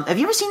 Have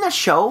you ever seen that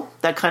show?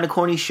 That kind of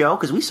corny show?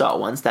 Because we saw it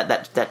once. That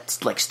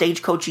like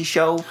stagecoachy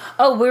show.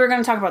 Oh, we were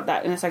going to talk about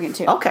that in a second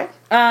too. Okay.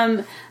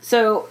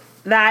 So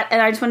that,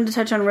 and I just wanted to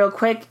touch on real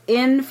quick,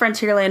 in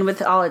Frontierland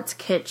with all its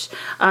kitsch,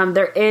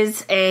 there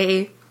is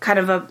a kind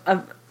of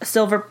a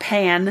silver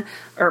pan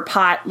or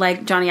pot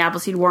like Johnny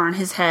Appleseed wore on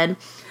his head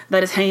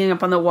that is hanging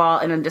up on the wall,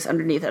 and then just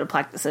underneath it a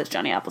plaque that says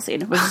Johnny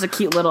Appleseed, which is a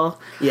cute little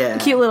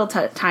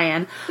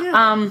tie-in.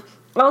 Yeah.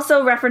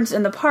 Also referenced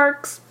in the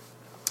parks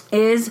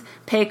is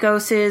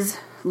Pecos's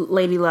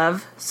lady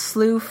love,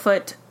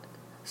 Slewfoot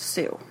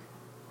Sue.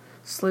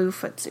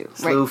 Slewfoot Sue.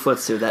 Slewfoot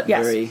Sue,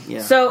 very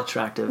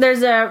attractive.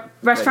 There's a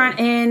restaurant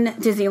in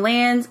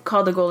Disneyland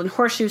called the Golden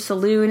Horseshoe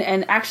Saloon,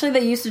 and actually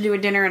they used to do a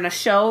dinner and a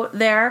show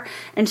there,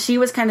 and she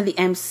was kind of the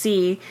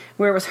MC,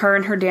 where it was her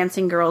and her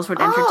dancing girls would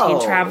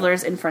entertain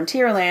travelers in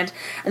Frontierland,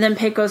 and then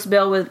Pecos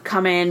Bill would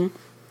come in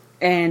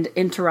and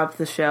interrupt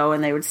the show,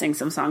 and they would sing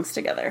some songs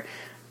together.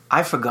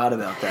 I forgot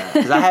about that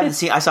because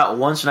I saw it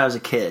once when I was a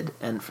kid,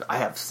 and I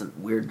have some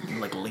weird,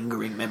 like,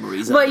 lingering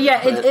memories. But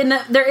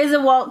there is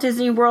a Walt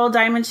Disney World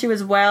Diamond Shoe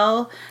as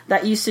well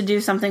that used to do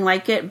something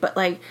like it. But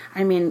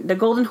the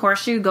Golden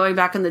Horseshoe, going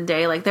back in the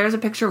day, like there's a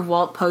picture of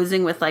Walt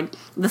posing with like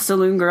the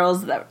saloon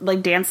girls that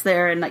like dance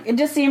there, and like it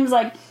just seems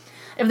like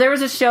if there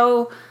was a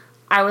show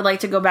I would like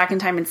to go back in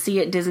time and see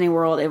at Disney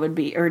World, it would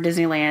be, or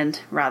Disneyland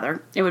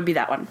rather, it would be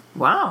that one.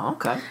 Wow,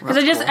 okay. Because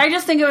I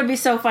just think it would be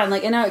so fun.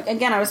 Like, and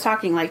again, I was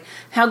talking like,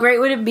 how great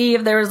would it be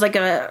if there was like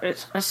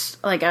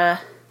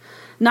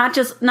not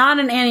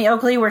an Annie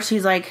Oakley where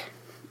she's like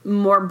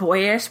more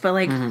boyish, but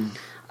like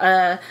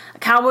a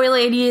cowboy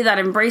lady that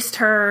embraced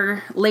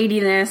her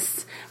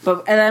ladiness,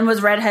 and then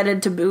was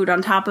redheaded to boot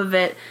on top of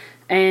it,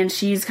 and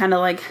she's kind of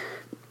like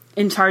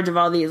in charge of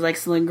all these like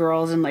saloon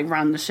girls and like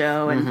run the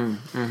show, and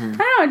I don't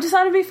know, I just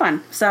thought it'd be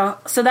fun. So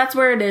that's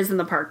where it is in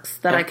the parks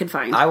that I could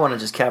find. I want to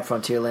just cap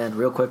Frontierland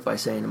real quick by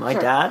saying my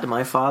dad,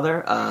 my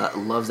father,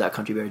 loves that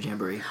Country Bear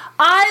Jamboree.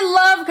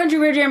 I love Country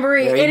Bear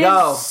Jamboree. There you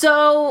go. Is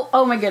so,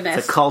 oh my goodness,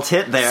 it's a cult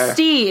hit there,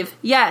 Steve.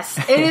 Yes,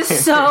 it is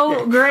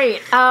so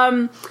great.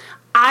 God,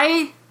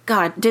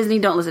 Disney,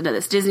 don't listen to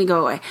this. Disney,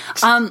 go away.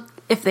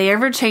 If they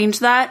ever change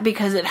that,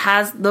 because it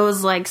has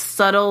those like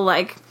subtle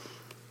like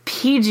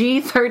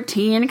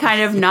PG-13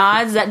 kind of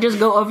nods that just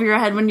go over your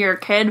head when you're a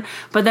kid,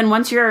 but then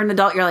once you're an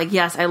adult, you're like,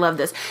 yes, I love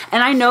this.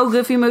 And I know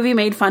Goofy Movie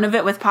made fun of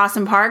it with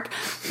Possum Park.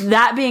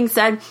 That being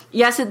said,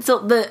 yes, it's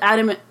still, the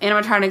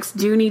animatronics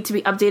do need to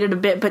be updated a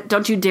bit, but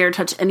don't you dare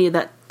touch any of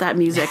that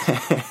music.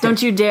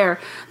 Don't you dare.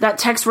 That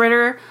Tex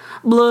Ritter,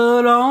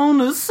 Blood on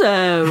the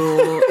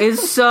Saddle,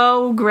 is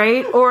so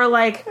great. Or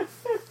like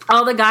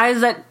all the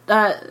guys that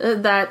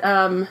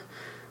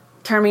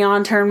Turn Me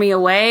On, Turn Me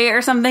Away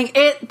or something.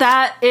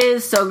 That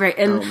is so great.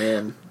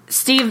 And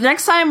Steve,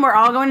 next time we're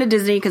all going to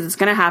Disney because it's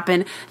going to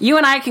happen. You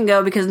and I can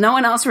go because no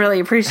one else really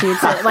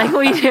appreciates it like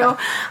we do.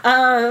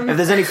 If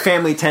there's any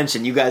family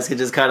tension, you guys can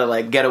just kind of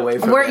like get away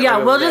from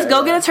it. We'll just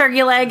go get a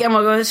turkey leg and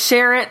we'll go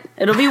share it.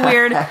 It'll be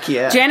weird. Heck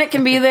yeah. Janet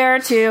can be there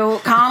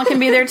too. Colin can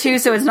be there too,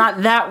 so it's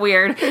not that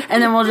weird.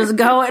 And then we'll just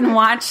go and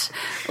watch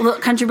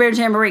Country Bear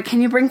Jamboree.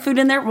 Can you bring food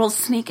in there? We'll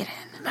sneak it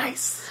in.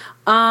 Nice.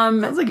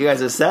 Sounds like you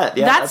guys are set.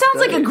 Yeah, that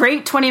sounds like a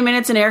great 20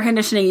 minutes in air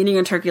conditioning eating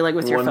a turkey leg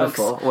with your folks.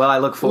 Well, I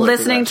look forward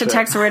listening to to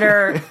Tex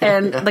Ritter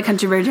and the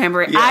Country Bear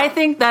Jamboree. Yeah. I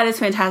think that is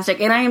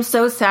fantastic, and I am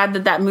so sad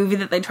that movie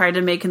that they tried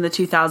to make in the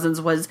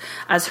 2000s was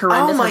as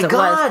horrendous as it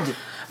was.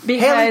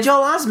 Because Haley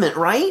Joel Osment,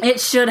 right? It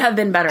should have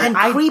been better. And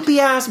creepy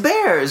ass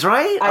bears,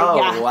 right?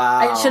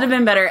 Wow. It should have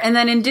been better. And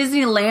then in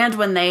Disneyland,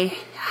 when they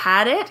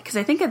had it, because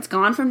I think it's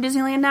gone from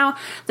Disneyland now,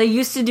 they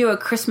used to do a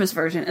Christmas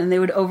version, and they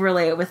would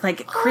overlay it with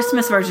like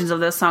Christmas versions of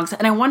those songs.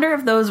 And I wonder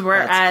if those were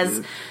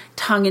as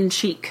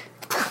tongue-in-cheek.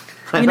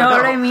 You know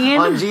what I mean?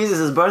 On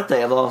Jesus'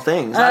 birthday, of all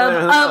things.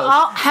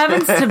 All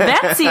heavens to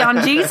Betsy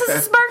on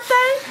Jesus'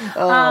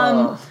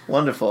 birthday.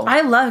 Wonderful.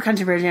 I love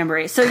Country Bear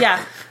Jamboree. So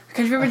yeah,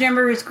 Country Bear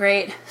Jamboree is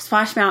great.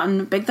 Splash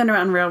Mountain, Big Thunder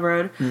Mountain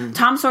Railroad,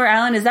 Tom Sawyer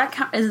Island. Does that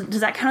count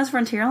as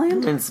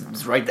Frontierland?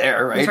 It's right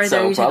there, right? It's right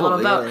there. You take a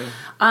little boat. Yeah.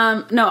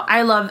 No,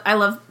 I love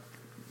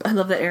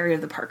the area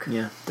of the park.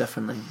 Yeah,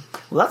 definitely.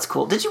 Well, that's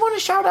cool. Did you want to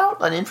shout out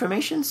an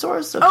information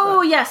source?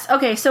 Yes.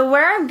 Okay, so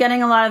where I'm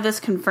getting a lot of this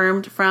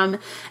confirmed from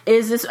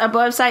is a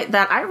website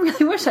that I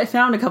really wish I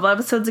found a couple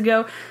episodes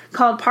ago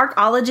called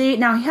Parkology.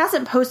 Now, he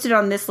hasn't posted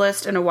on this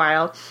list in a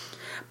while,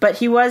 but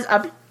he was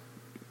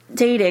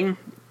updating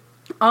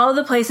all of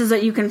the places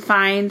that you can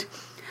find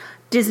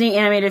Disney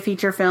animated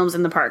feature films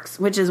in the parks,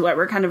 which is what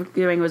we're kind of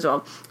doing as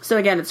well. So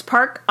again, it's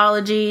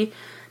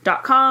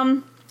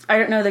parkology.com. I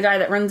don't know the guy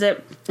that runs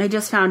it. I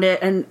just found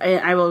it, and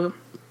I will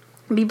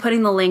be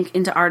putting the link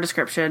into our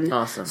description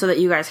so that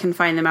you guys can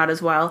find them out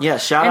as well. Yeah,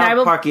 shout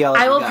out Parkology.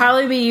 I will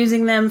probably be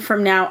using them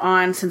from now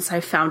on since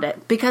I found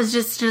it, because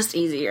it's just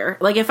easier.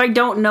 Like, if I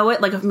don't know it,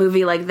 like a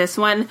movie like this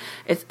one,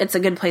 it's a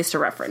good place to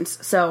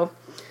reference. So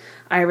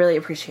I really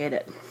appreciate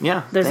it.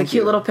 Yeah, there's a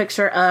cute little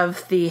picture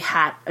of the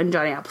hat and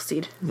Johnny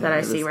Appleseed that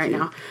I see right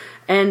now,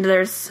 and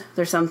there's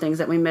some things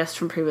that we missed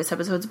from previous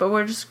episodes, but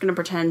we're just gonna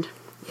pretend.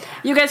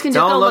 You guys can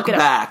just go look it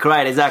back. up.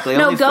 Right, exactly.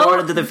 Only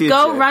forward to the future.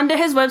 Go run to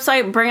his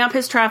website, bring up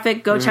his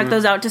traffic, go check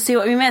those out to see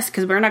what we missed,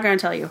 because we're not going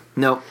to tell you.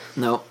 Nope.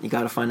 You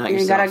got to find out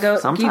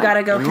yourself. You got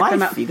to go hit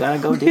them up. You got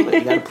to go do it.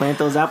 You got to plant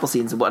those apple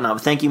seeds and whatnot.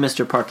 But thank you,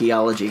 Mr.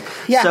 Parkology.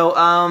 Yeah. So,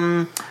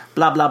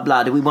 blah, blah,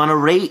 blah. Do we want to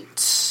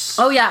rate?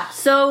 Oh, yeah.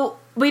 So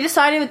we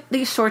decided with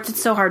these shorts, it's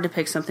so hard to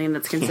pick something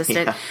that's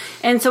consistent.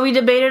 And so we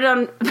debated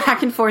on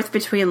back and forth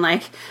between,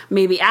 like,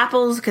 maybe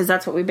apples, because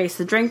that's what we base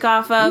the drink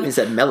off of. We even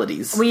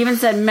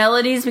said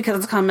melodies. Because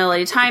it's called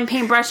Melody Time.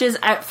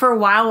 Paintbrushes. For a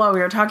while we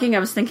were talking, I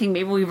was thinking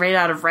maybe we rate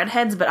out of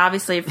redheads, but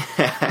obviously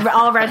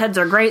all redheads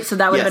are great, so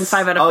that would have been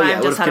 5 out of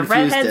 5 just out of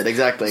redheads. It,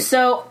 exactly.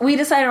 So we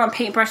decided on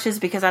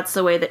paintbrushes because that's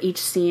the way that each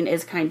scene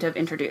is kind of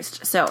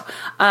introduced. So,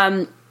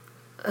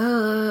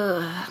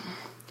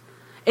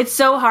 it's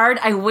so hard.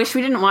 I wish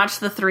we didn't watch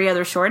the 3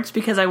 other shorts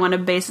because I want to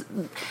base.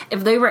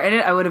 If they were in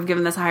it, I would have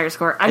given this a higher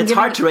score. It's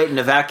hard to rate in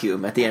a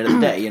vacuum at the end of the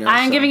day, you know.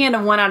 I'm giving it a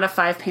 1 out of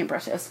 5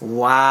 paintbrushes.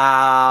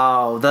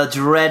 Wow, the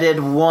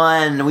dreaded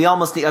 1. We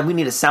almost need. We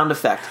need a sound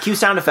effect. Cue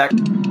sound effect.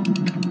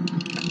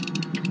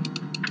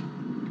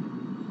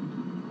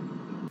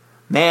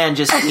 Man,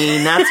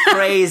 Justine, that's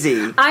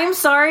crazy. I'm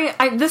sorry.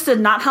 This did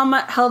not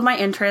held my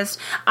interest.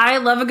 I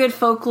love a good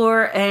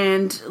folklore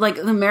and, like,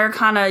 the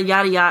Americana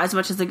yada yada as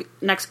much as the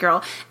next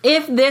girl.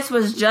 If this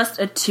was just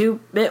a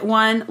 2-bit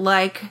one,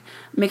 like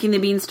Making the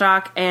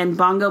Beanstalk and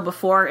Bongo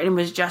before, and it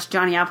was just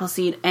Johnny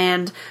Appleseed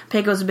and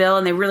Pecos Bill,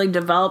 and they really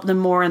developed them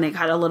more, and they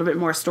got a little bit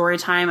more story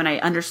time, and I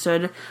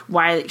understood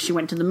why she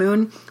went to the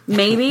moon,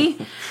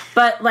 maybe.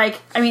 But, like,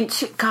 I mean,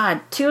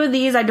 2 of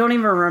these I don't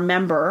even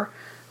remember.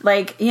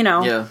 Like, you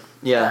know.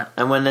 Yeah,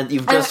 and when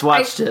you've just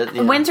watched it.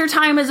 Yeah.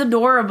 Wintertime is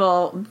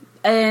adorable,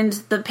 and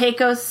the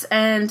Pecos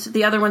and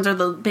the other ones are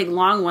the big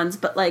long ones,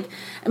 but like,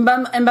 and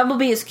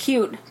Bumblebee is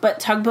cute, but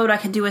Tugboat I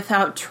could do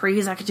without,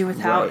 Trees I could do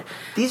without. Right.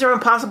 These are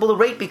impossible to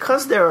rate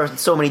because there are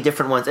so many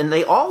different ones, and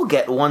they all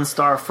get 1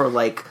 star for,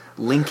 like,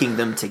 linking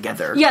them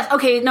together. Yes,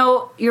 okay,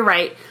 no, you're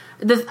right.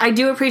 I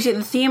do appreciate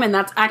the theme, and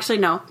that's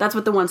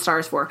what the 1 star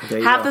is for.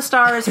 Half the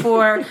star is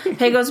for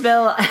Pecos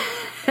Bill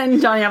and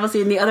Johnny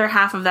Appleseed, and the other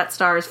half of that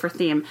star is for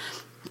theme.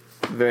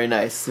 Very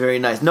nice, very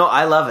nice. No,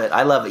 I love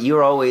it.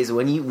 You're always,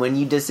 when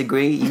you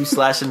disagree, you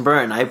slash and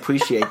burn. I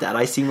appreciate that.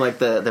 I seem like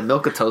the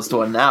Milk of Toast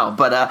one now.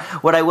 But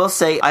what I will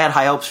say, I had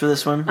high hopes for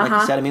this one, like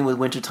you said, I mean, with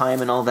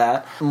Wintertime and all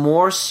that.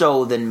 More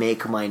so than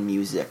Make Mine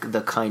Music,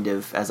 the kind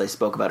of, as I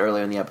spoke about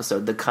earlier in the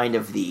episode, the kind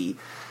of the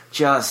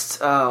just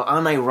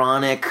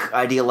unironic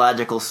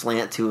ideological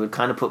slant to it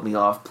kind of put me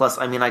off. Plus,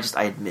 I mean,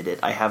 I admit it.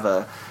 I have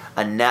a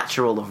a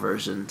natural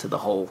aversion to the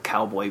whole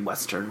cowboy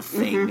western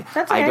thing.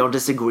 That's okay. I don't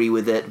disagree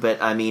with it,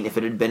 but I mean, if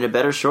it had been a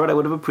better short, I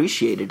would have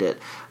appreciated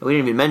it. We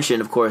didn't even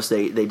mention, of course,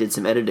 they did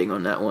some editing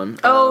on that one.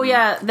 Oh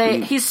yeah,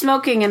 he's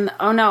smoking, and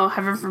oh no,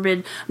 heaven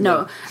forbid,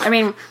 no. I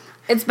mean,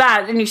 it's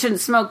bad, and you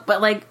shouldn't smoke,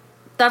 but like.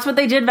 That's what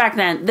they did back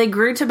then. They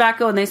grew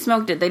tobacco and they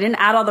smoked it. They didn't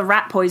add all the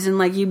rat poison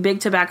like you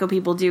big tobacco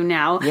people do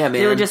now. Yeah, man.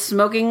 They were just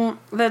smoking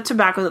the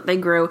tobacco that they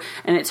grew,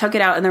 and it took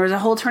it out. And there was a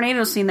whole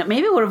tornado scene that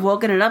maybe would have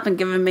woken it up and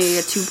given me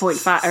a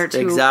 2.5 or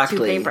two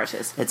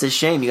paintbrushes. It's a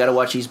shame. You got to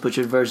watch these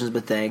butchered versions,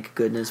 but thank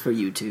goodness for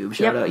YouTube.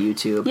 Shout out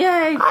YouTube.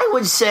 Yay! I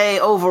would say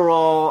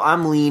overall,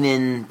 I'm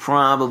leaning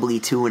probably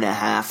 2.5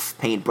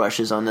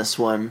 paintbrushes on this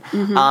one.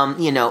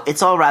 Mm-hmm.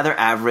 It's all rather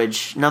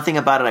average. Nothing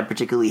about it I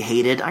particularly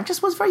hated. I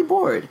just was very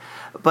bored.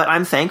 But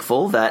I'm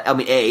thankful that, I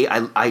mean,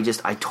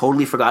 I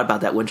totally forgot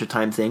about that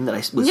wintertime thing that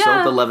was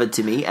so beloved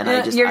to me.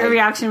 And your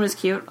reaction was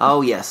cute.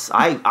 Oh, yes.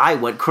 I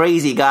went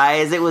crazy,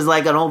 guys. It was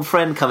like an old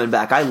friend coming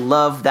back. I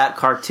love that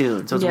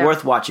cartoon. So it's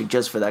worth watching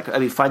just for that. I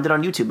mean, find it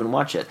on YouTube and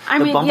watch it.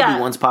 The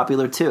Bumblebee one's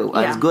popular, too.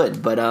 It's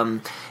good. But,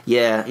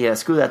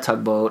 screw that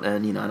tugboat.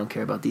 And, I don't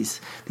care about these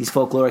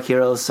folkloric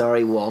heroes.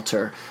 Sorry,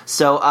 Walter.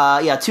 So,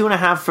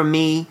 2.5 from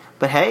me.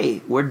 But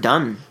hey, we're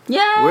done. Yay!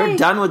 We're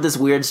done with this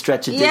weird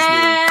stretch of Disney.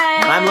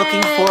 And I'm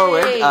looking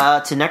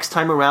forward to next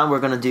time around. We're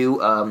going to do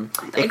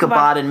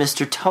Ichabod and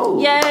Mr.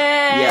 Toad. Yay!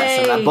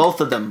 Yes, and both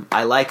of them.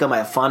 I like them. I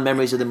have fond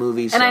memories of the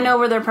movies. And I know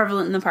where they're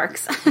prevalent in the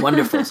parks.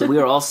 Wonderful. So we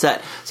are all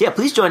set. So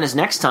please join us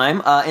next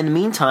time. In the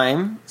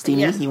meantime,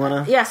 Steenie, you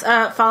want to? Yes,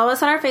 follow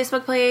us on our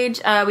Facebook page.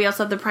 We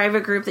also have the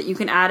private group that you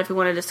can add if you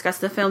want to discuss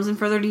the films in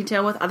further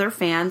detail with other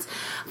fans.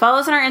 Follow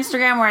us on our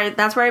Instagram,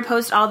 that's where I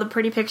post all the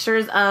pretty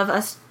pictures of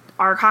us,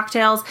 our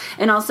cocktails,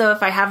 and also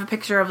if I have a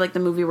picture of like the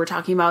movie we're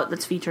talking about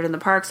that's featured in the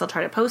parks, I'll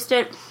try to post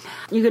it.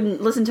 You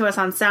can listen to us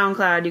on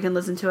SoundCloud, you can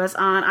listen to us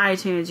on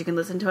iTunes, you can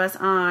listen to us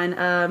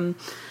on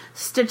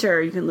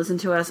Stitcher, you can listen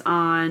to us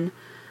on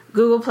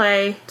Google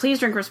Play. Please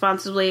drink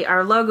responsibly.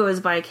 Our logo is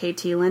by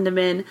KT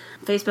Lindemann.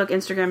 Facebook,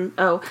 Instagram.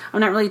 I'm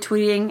not really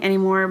tweeting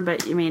anymore,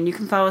 but I mean, you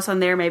can follow us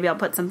on there. Maybe I'll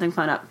put something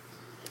fun up.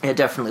 Yeah,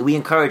 definitely. We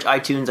encourage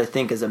iTunes, I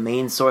think, as a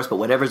main source, but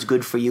whatever's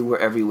good for you, we're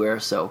everywhere,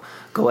 so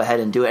go ahead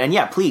and do it.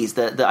 And please,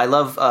 I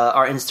love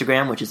our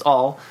Instagram, which is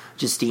all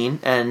Justine,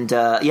 and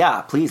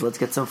please, let's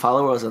get some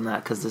followers on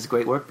that, because there's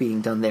great work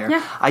being done there.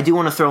 Yeah. I do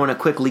want to throw in a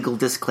quick legal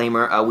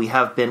disclaimer. We've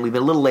been a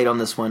little late on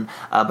this one,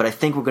 but I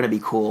think we're going to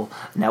be cool.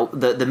 Now,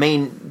 the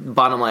main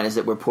bottom line is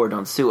that we're poor,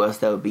 don't sue us.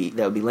 That would be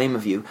lame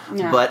of you.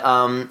 Yeah. But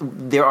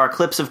there are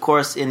clips, of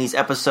course, in these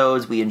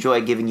episodes. We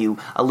enjoy giving you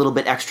a little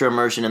bit extra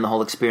immersion in the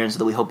whole experience, so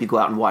that we hope you go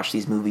out and watch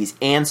these movies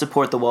and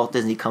support the Walt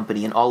Disney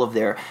Company and all of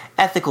their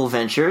ethical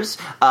ventures.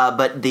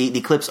 But the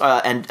clips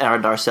and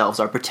ourselves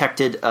are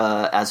protected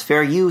as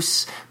fair use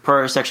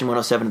per Section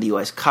 107 of the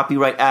U.S.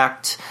 Copyright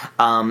Act.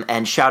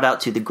 And shout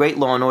out to the great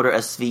Law & Order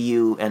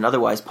SVU and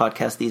otherwise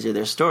podcast These Are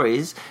Their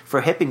Stories for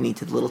hipping me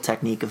to the little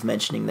technique of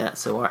mentioning that,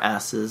 so our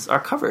asses are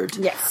covered.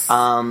 Yes.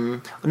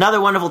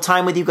 Another wonderful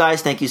time with you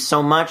guys. Thank you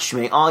so much.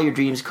 May all your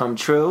dreams come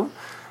true.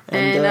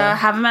 And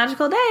have a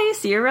magical day.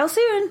 See you real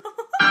soon.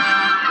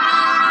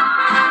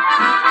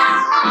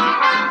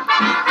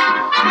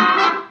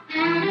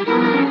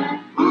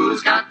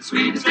 Who's got the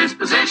sweetest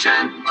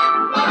disposition?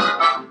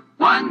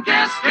 One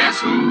guess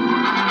who?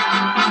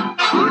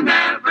 Who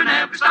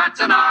never starts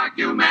an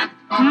argument?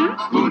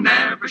 Who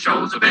never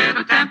shows a bit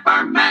of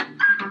temperament?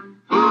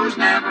 Who's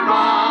never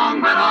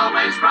wrong but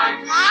always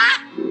right?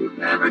 Who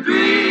never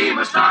dream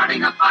of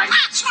starting a fight?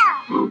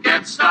 Who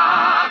gets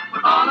stuck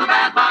with all the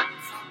bad luck?